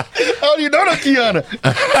 I don't even know no Kiana.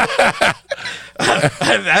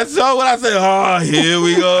 that's all what I said. Oh, here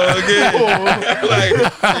we go again. Like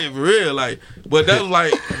shit, for real, like. But that was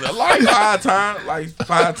like 5 times. Like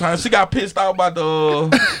 5 times. She got pissed off about the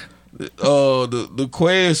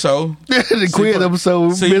quiz show. The quiz episode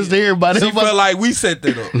missed everybody. She felt like we set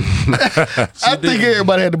that up. I think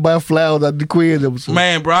everybody had to buy flowers at the quiz episode.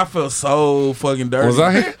 Man, bro, I felt so fucking dirty. Was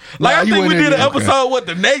I here? Like Nah, I you think we wasn't did an there. episode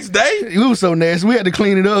the next day. It was so nasty. We had to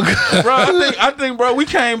clean it up. Bro, I think, bro, we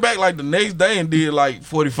came back like the next day and did like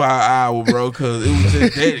 45 hours, bro, because it was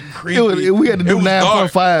just that creepy. We had to do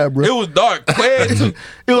 9.5, bro. It was dark. Quiz too.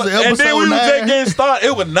 It was And then we episode was just 9. getting started.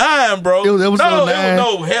 It was 9, bro. It was episode 9.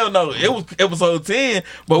 No, hell no. It was episode 10,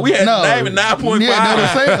 but we had to name it 9.5. Yeah,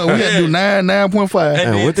 that's what I'm saying. We had to do 9.5.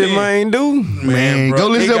 And Man, what did 10. man do? Man, bro, go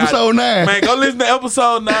listen it to got- episode 9. Man, go listen to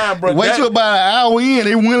episode 9, bro. Wait till about an hour in.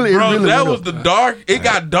 It really, Bro, really that went was up. the dark. It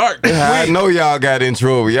got dark quick. I know y'all got in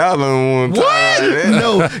trouble. Y'all don't want to What?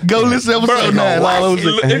 No, go listen to episode 9. All over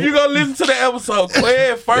the- If you go listen to the episode,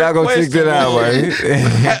 Quay first Y'all go check question that out, was,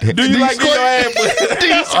 right? Do you like getting your ass whipped?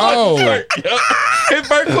 Oh. His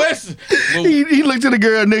first question. He looked at the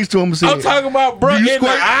girl next to him and said, I'm talking about, bro, Do in you the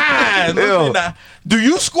squirt? eyes. Look Ew. in the- Do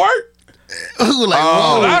you squirt? Who was like,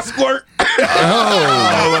 Oh, whoa. I squirt. Oh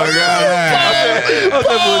my God.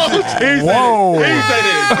 He ain't say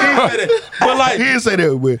that. But He like, didn't say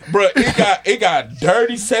that, but bro, it got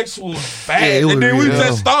dirty sexual fast. Yeah, it was and then we real.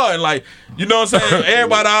 just started, like, you know what I'm saying?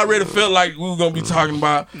 Everybody already felt like we were gonna be talking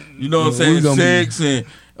about, you know what I'm We saying, gonna be- sex and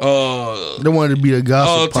they wanted to be a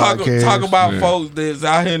gossip podcast. talk about folks that's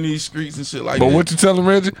out here in these streets and shit like But that. what you tell him,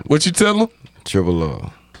 Reggie? What you tell him? Triple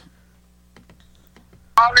love.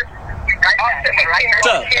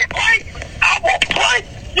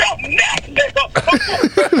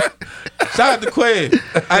 Shout out to Quay.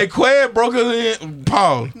 Hey, Quay broke his in.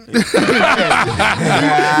 Paul. Hey,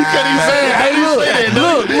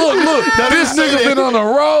 look. This nigga been on a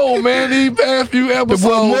roll, man. These past few The boy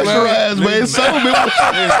episodes, man. moisturized, man. So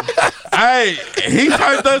Hey, he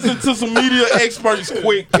turned us into some media experts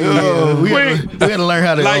quick. we had to learn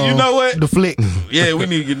how to Like, you know what? deflect. Yeah, we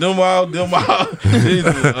need to get them out. The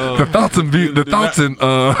thoughts and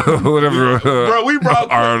whatever. Bro, we brought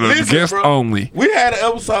are the listen, guest bro. only. We had an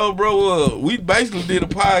episode, bro. We basically did a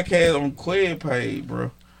podcast on Quay page,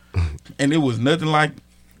 bro, and it was nothing like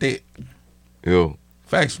that. Yo.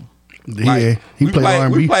 Factual. Yeah, he we played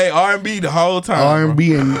R&B. We played R&B the whole time.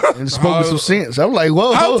 R&B and spoke with some sense. I'm like,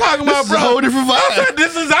 whoa, I'm talking about, this is bro. a whole different I vibe. said,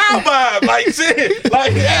 this is our vibe. Like, shit.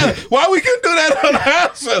 Like, yeah, why we couldn't do that on the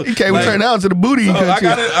house show? He can't Like, turn out to the booty. so He I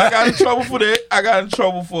couldn't got in trouble for that. I got in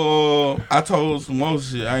trouble for, I told some other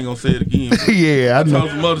shit. I ain't gonna say it again. but yeah, I I told know.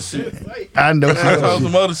 some other shit. I know. I told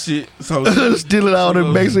some other shit. So, Stealing all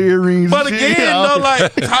the basic earrings. but and shit, again, all though, the-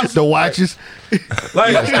 like, the watches.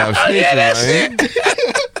 like, Stop snitching, man.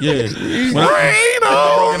 yeah. When I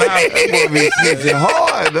broke it Boy, be snitching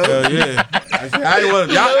hard, though. yeah. I ain't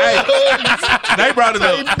want y'all. Hey, they brought it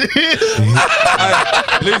up. Hey,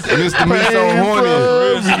 listen, Mr. Miss so horny.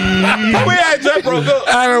 we had just broke up.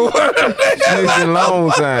 Snitching long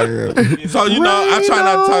time. So you know, I try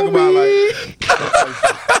not to talk about like.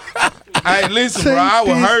 Hey, listen, bro. I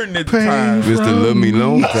was hurting at the time. Mr. Love Me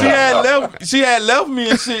Long Time. She had left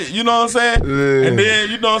me and shit. You know what I'm saying? Yeah. And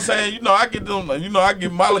then you know what I'm saying. You know I get them. You know I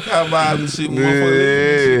get Malachi vibes and shit. When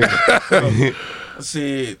motherfuckers listen to this shit.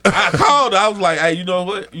 said, I called her. I was like, hey, you know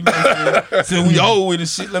what? You know what I'm saying? Since we old with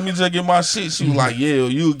this shit, let me just get my shit. She was like, yeah,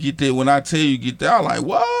 you'll get that when I tell you get that. I was like,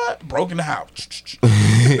 what? Broke in the house.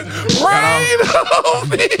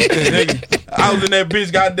 Nigga, I was in that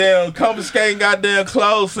bitch goddamn confiscating goddamn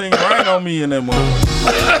clothes, singing rain on me in that motherfucker.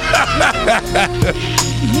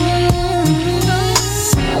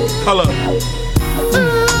 Hold up.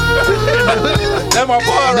 That's my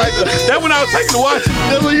part right there. That's when I was taking the watch.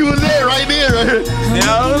 That's when you was there, right there, right here.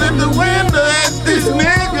 Down in the window at this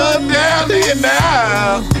nigga down here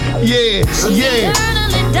now. Yeah, yeah.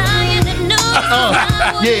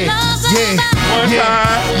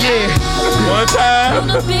 One time.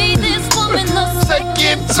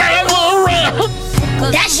 Second time around.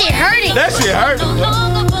 That shit hurting. That shit hurting.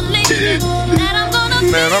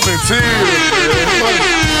 Man, I'm in tears.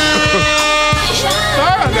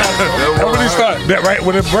 When he start that right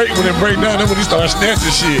when it break down, then when he start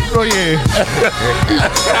snatching shit. Oh yeah.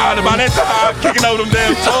 By that time, I'm kicking over them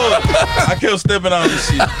damn toes. I kept stepping on this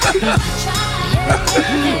shit.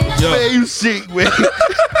 Yo. Man, you sick, man.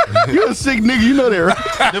 You a sick nigga, you know that,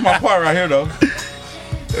 right? This my part right here, though.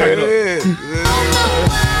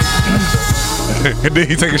 And then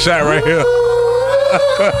he take a shot right here.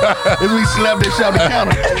 As we slap that shot on the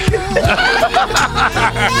counter.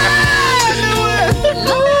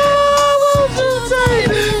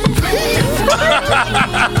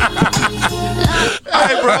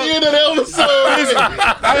 Hey, bro.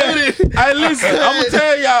 Hey, listen, I'm gonna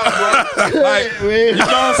tell y'all, bro. Like, you know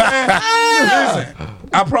what I'm saying? Listen,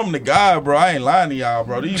 I promise to God, bro, I ain't lying to y'all,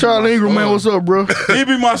 bro. Charlie Ingram, man, what's up, bro? These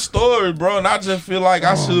be my story, bro, and I just feel like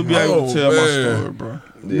I should be able to tell my story, bro.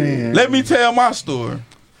 Man. Let me tell my story.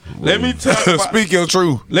 Let me talk about, speak your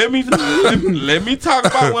truth. Let me talk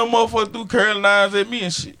about when motherfuckers threw curly lines at me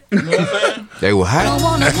and shit. You know what I'm saying? They were hot.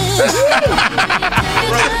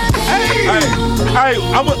 Hey,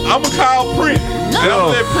 I'm gonna call Prince. And I'm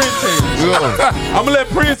gonna let Prince tell you. I'm gonna let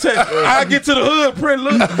Prince tell you. I get to the hood, Prince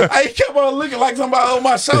look. I kept on looking like somebody on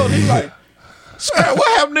my shoulder. He like, Scrap,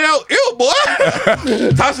 what happened to that ill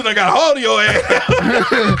boy? Tyson done got a hold of your ass.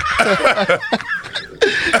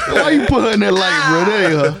 Why you put her in that light, bro? That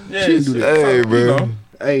ain't her. Yeah, She do that. Hey, bro. You know.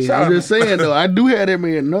 Hey, Shout I'm out just saying though, I do have that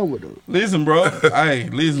man number though. Listen, bro. Hey,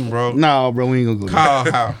 listen, bro. Nah, bro, we ain't gonna go there.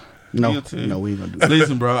 Call how? No, He'll tell you. no, we ain't gonna do that.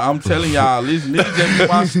 Listen, bro. I'm telling y'all. Listen, these just be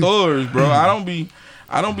my stories, bro. I don't be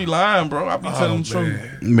lying, bro. I be telling the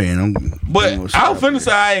truth. Man, But I was finna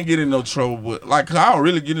say I ain't getting in no trouble, but like I don't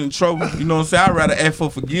really get in trouble. You know what I'm saying? I'd rather ask for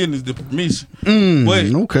forgiveness than permission. But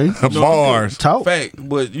okay. you know, Bars. Talk. Fact.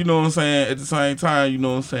 But you know what I'm saying? At the same time, you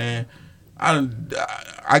know what I'm saying?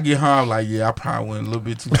 I get home like, yeah, I probably went a little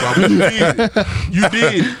bit too far. But you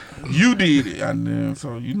did it. You did it. And then,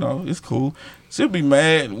 so, you know, it's cool. She'll be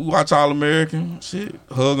mad. We watch All American. Shit.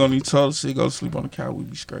 Hug on each other. Shit. Go to sleep on the couch. We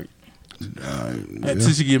be straight.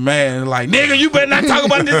 Until she get mad and like, nigga, you better not talk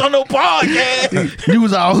about this on no podcast. You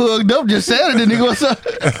was all hugged up just Saturday, nigga. What's up?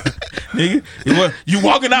 Nigga, you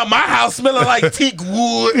walking out my house smelling like teak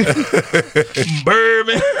wood,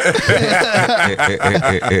 bourbon.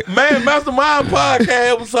 Man, Mastermind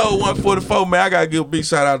Podcast episode 144. Man, I gotta give a big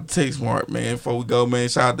shout out to Texmark, man. Before we go, man,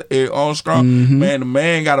 shout out to Eric Armstrong. Man, the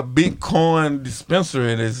man got a Bitcoin dispenser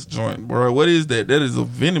in his joint, bro. What is that? That is a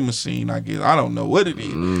vending machine, I guess. I don't know what it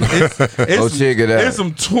is. Go check it out. It's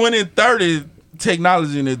some 2030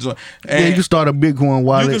 technology in that joint. And Yeah, you can start a Bitcoin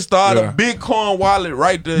wallet. you can start a Bitcoin wallet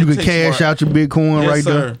right there. You can Texmark. cash out your Bitcoin right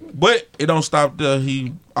there. But it don't stop there.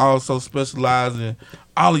 He also specializes in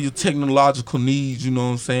all of your technological needs, you know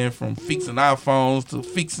what I'm saying, from fixing iPhones to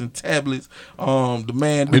fixing tablets. The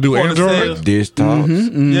man They do point of Android? sale.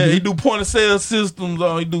 Desktops. Yeah, he do point of sale systems.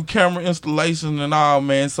 He do camera installation and all,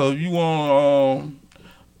 man. So if you want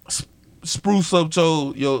spruce up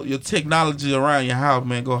your technology around your house,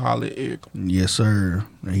 man, go holler at Eric. Yes, sir.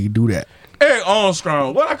 And he do that. Eric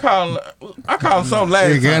Armstrong. What I call him something last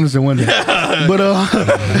Eric time. Anderson one day. But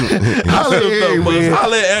holla at Eric, man.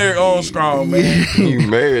 Holla at Eric Armstrong, man. You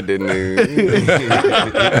married that nigga.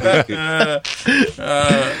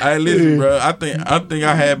 Hey, listen, bro. I think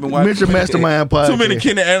I have been watching Mention Mastermind Podcast. too many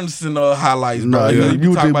Kenny Anderson highlights, bro. Nah, You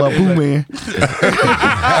you talk think about Pooh Man.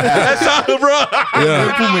 That's all, bro.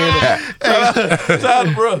 Pooh Man. That's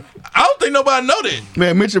all, bro. I don't think nobody know that.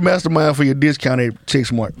 Man, mention Mastermind for your discount at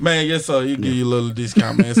Texmark. Man, yes, sir. He give you a little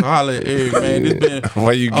discount, man. So holla at Eric, man. This been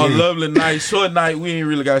Why you a give? lovely night, short night. We ain't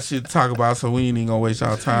really got shit to talk about, so we ain't even gonna waste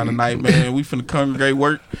our time tonight, man. We finna congregate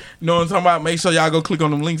work. You know what I'm talking about? Make sure y'all go click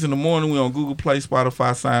on them links in the morning. We on Google Play,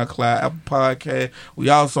 Spotify, SoundCloud, Apple Podcast. We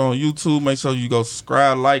also on YouTube. Make sure you go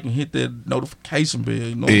subscribe, like, and hit that notification bell.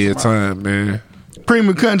 You know what I'm Yeah, talking about? time, man.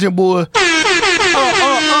 Premium content, boy.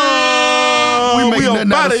 we make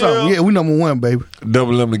nothing out of something. Yeah, we number one, baby.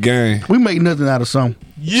 Double them the game. We make nothing out of something.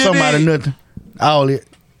 Yeah, something out of man. nothing. All it.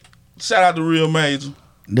 Shout out to Real Major.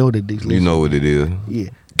 Know what it is. You know what it is. Yeah.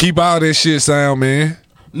 Keep all that shit sound, man.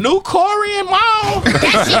 New Corey and Maul.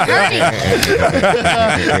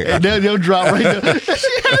 And they'll drop right there.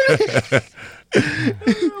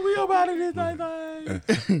 We about it this night.